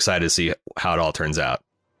I'm really excited to see how it all turns out.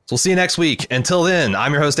 So we'll see you next week. Until then,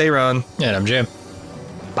 I'm your host, Aaron. And I'm Jim.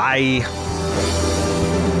 Bye.